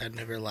lie, because I'd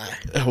never lie.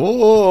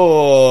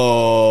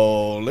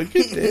 Oh, look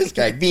at this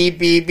guy. Beep,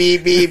 beep,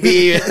 beep, beep,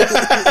 beep.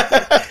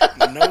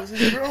 My nose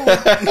is growing.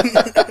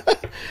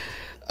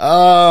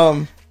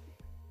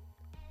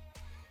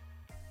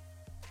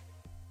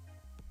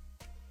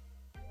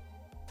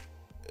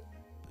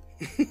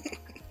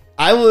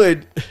 I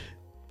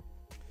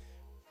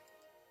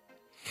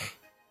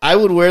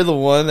would wear the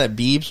one that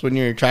beeps when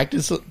you're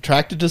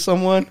attracted to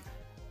someone.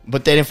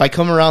 But then if I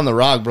come around the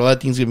rock, bro,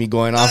 that thing's going to be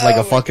going off like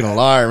a fucking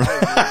alarm.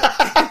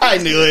 I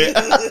knew it.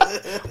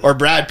 Or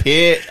Brad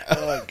Pitt.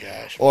 Oh,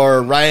 gosh.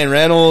 Or Ryan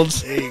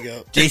Reynolds. There you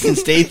go. Jason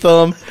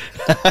Statham.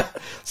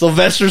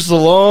 Sylvester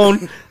Stallone.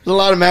 There's a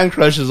lot of man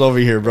crushes over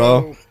here,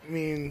 bro. I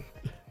mean,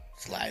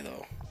 Sly,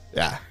 though.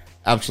 Yeah,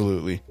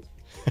 absolutely.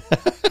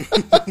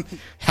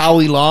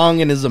 Howie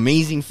Long and his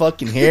amazing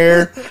fucking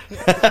hair.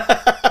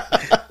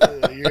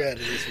 You're out of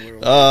this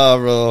world. Oh,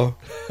 bro.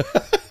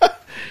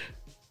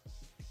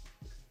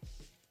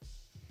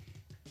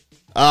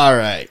 All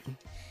right.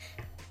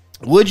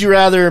 Would you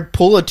rather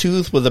pull a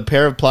tooth with a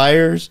pair of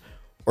pliers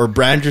or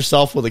brand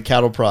yourself with a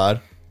cattle prod?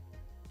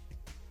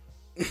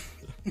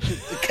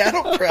 The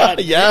cattle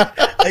prod. Yeah.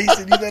 I used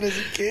to do that as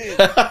a kid.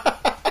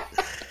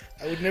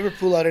 I would never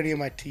pull out any of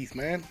my teeth,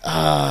 man.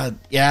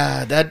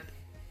 Yeah, that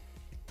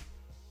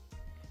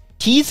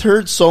teeth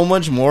hurt so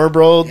much more,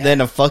 bro,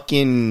 than a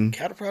fucking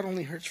Cattle prod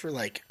only hurts for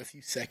like a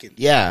few seconds.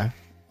 yeah.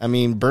 I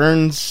mean,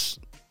 burns.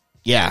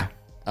 Yeah.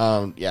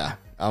 Yeah.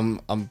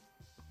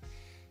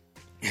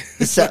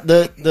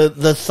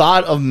 The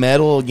thought of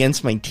metal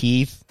against my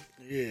teeth.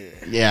 Yeah.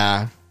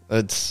 Yeah.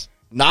 It's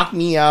knock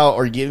me out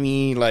or give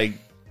me like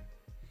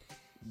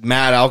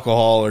mad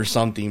alcohol or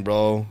something,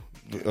 bro,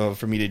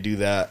 for me to do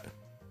that.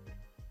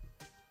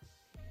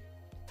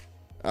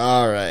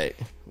 All right.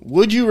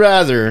 Would you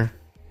rather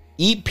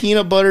eat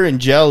peanut butter and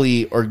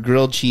jelly or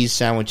grilled cheese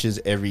sandwiches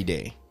every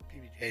day?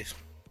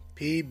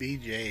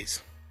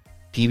 PBJs.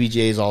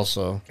 PBJs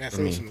also. Can I for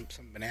throw me. some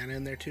banana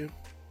in there too?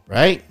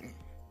 Right?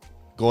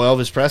 Go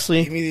Elvis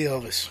Presley? Give me the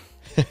Elvis.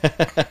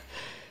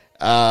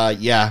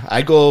 Yeah,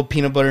 I go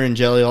peanut butter and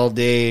jelly all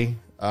day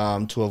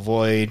to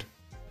avoid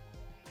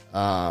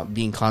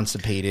being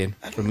constipated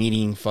from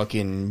eating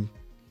fucking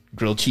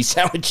grilled cheese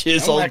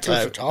sandwiches all the I'm time.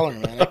 lactose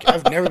intolerant, man.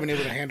 I've never been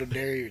able to handle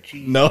dairy or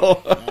cheese.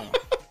 No.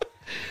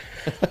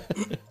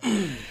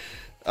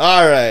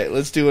 All right,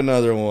 let's do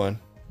another one.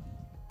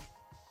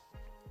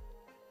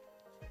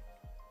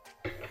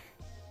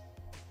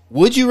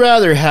 Would you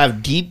rather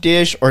have deep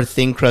dish or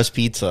thin crust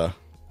pizza?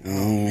 Oh,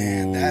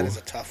 man, that is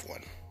a tough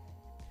one.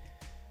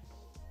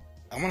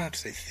 I'm going to have to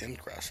say thin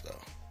crust, though.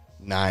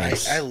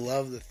 Nice. I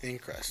love the thin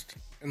crust.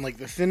 And, like,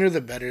 the thinner, the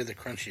better, the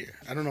crunchier.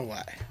 I don't know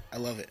why. I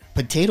love it.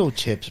 Potato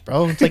chips,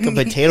 bro. It's like a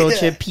potato Yeah.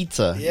 chip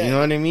pizza. Yeah. You know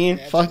what I mean?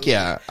 Absolutely. Fuck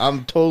yeah.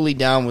 I'm totally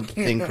down with the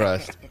thin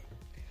crust.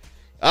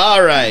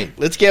 All right.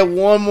 Let's get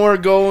one more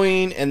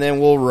going, and then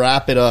we'll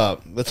wrap it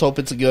up. Let's hope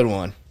it's a good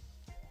one.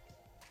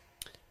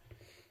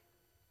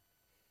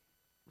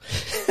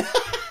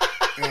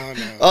 Oh,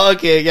 no.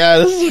 Okay,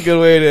 guys, this is a good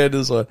way to end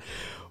this one.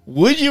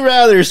 Would you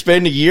rather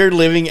spend a year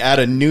living at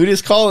a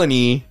nudist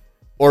colony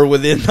or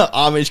within the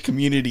Amish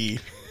community?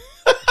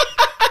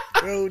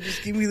 Bro,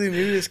 just give me the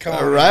nudist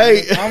colony. All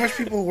right. How much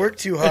people work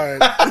too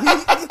hard? They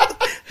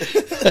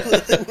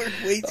work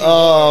way too hard.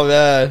 Oh,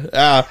 man.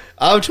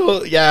 I'm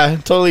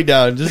totally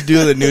down. Just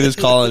do the nudist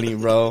colony,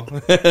 bro.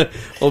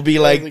 We'll be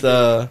like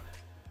the...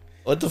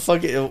 What the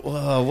fuck?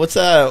 What's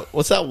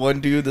that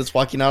one dude that's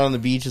walking out on the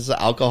beach? It's an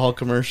alcohol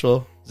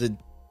commercial. Is it?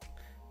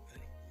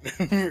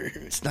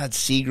 It's not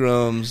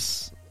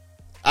Seagram's.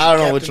 I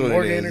don't know which Captain one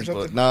Morgan it or is. But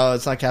something? no,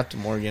 it's not Captain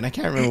Morgan. I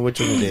can't remember which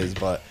one it is,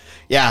 but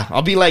yeah,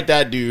 I'll be like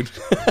that dude.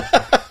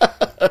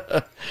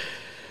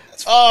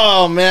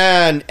 Oh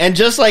man! And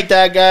just like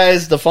that,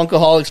 guys, the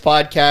Funkaholics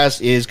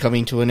podcast is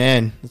coming to an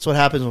end. That's what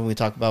happens when we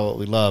talk about what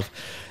we love,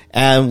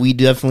 and we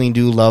definitely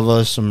do love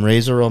us some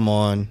Razor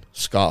Ramon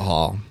Scott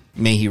Hall.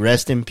 May he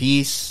rest in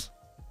peace.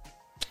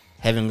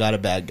 Heaven got a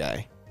bad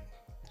guy.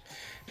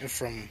 And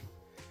from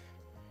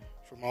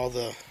all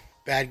the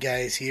bad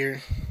guys here,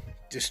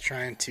 just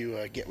trying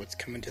to get what's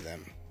coming to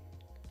them.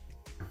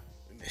 We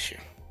miss you.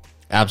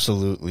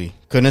 Absolutely.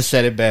 Couldn't have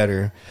said it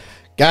better.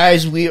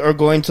 Guys, we are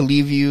going to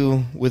leave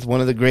you with one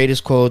of the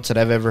greatest quotes that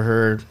I've ever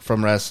heard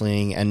from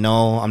wrestling. And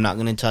no, I'm not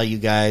going to tell you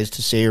guys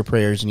to say your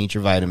prayers and eat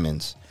your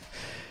vitamins.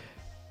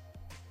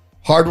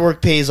 Hard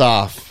work pays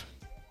off.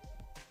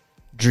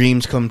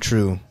 Dreams come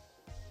true.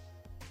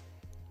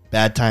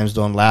 Bad times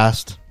don't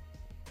last.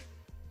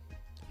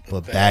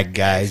 But bad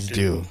guys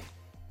do.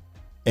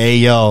 Hey,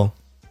 yo.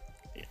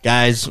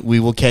 Guys,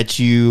 we will catch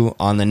you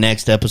on the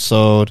next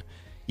episode.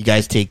 You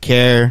guys take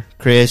care.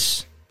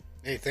 Chris.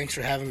 Hey, thanks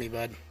for having me,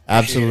 bud. Appreciate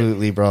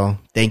Absolutely, bro.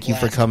 Thank you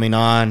for Blast. coming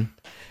on.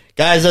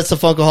 Guys, that's the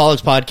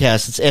Funkaholics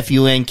podcast. It's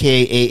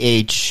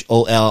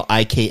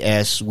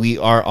FUNKAHOLIKS. We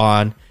are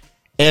on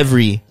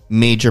every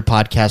major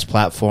podcast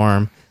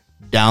platform.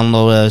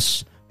 Download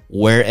us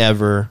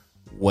wherever,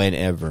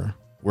 whenever.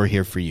 We're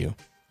here for you.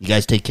 You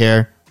guys take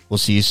care. We'll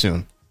see you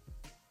soon.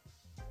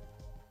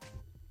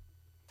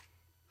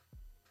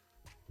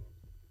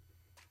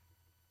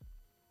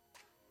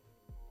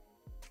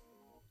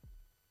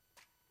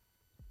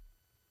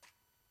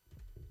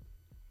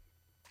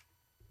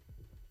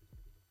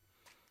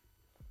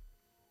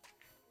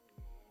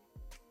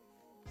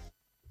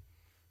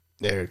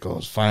 There it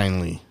goes.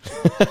 Finally.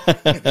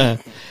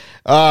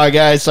 All right,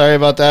 guys. Sorry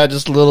about that.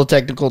 Just a little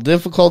technical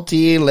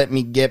difficulty. Let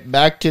me get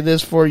back to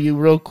this for you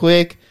real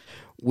quick.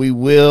 We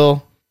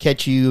will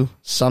catch you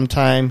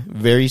sometime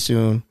very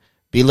soon.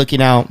 Be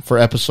looking out for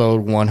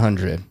episode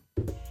 100.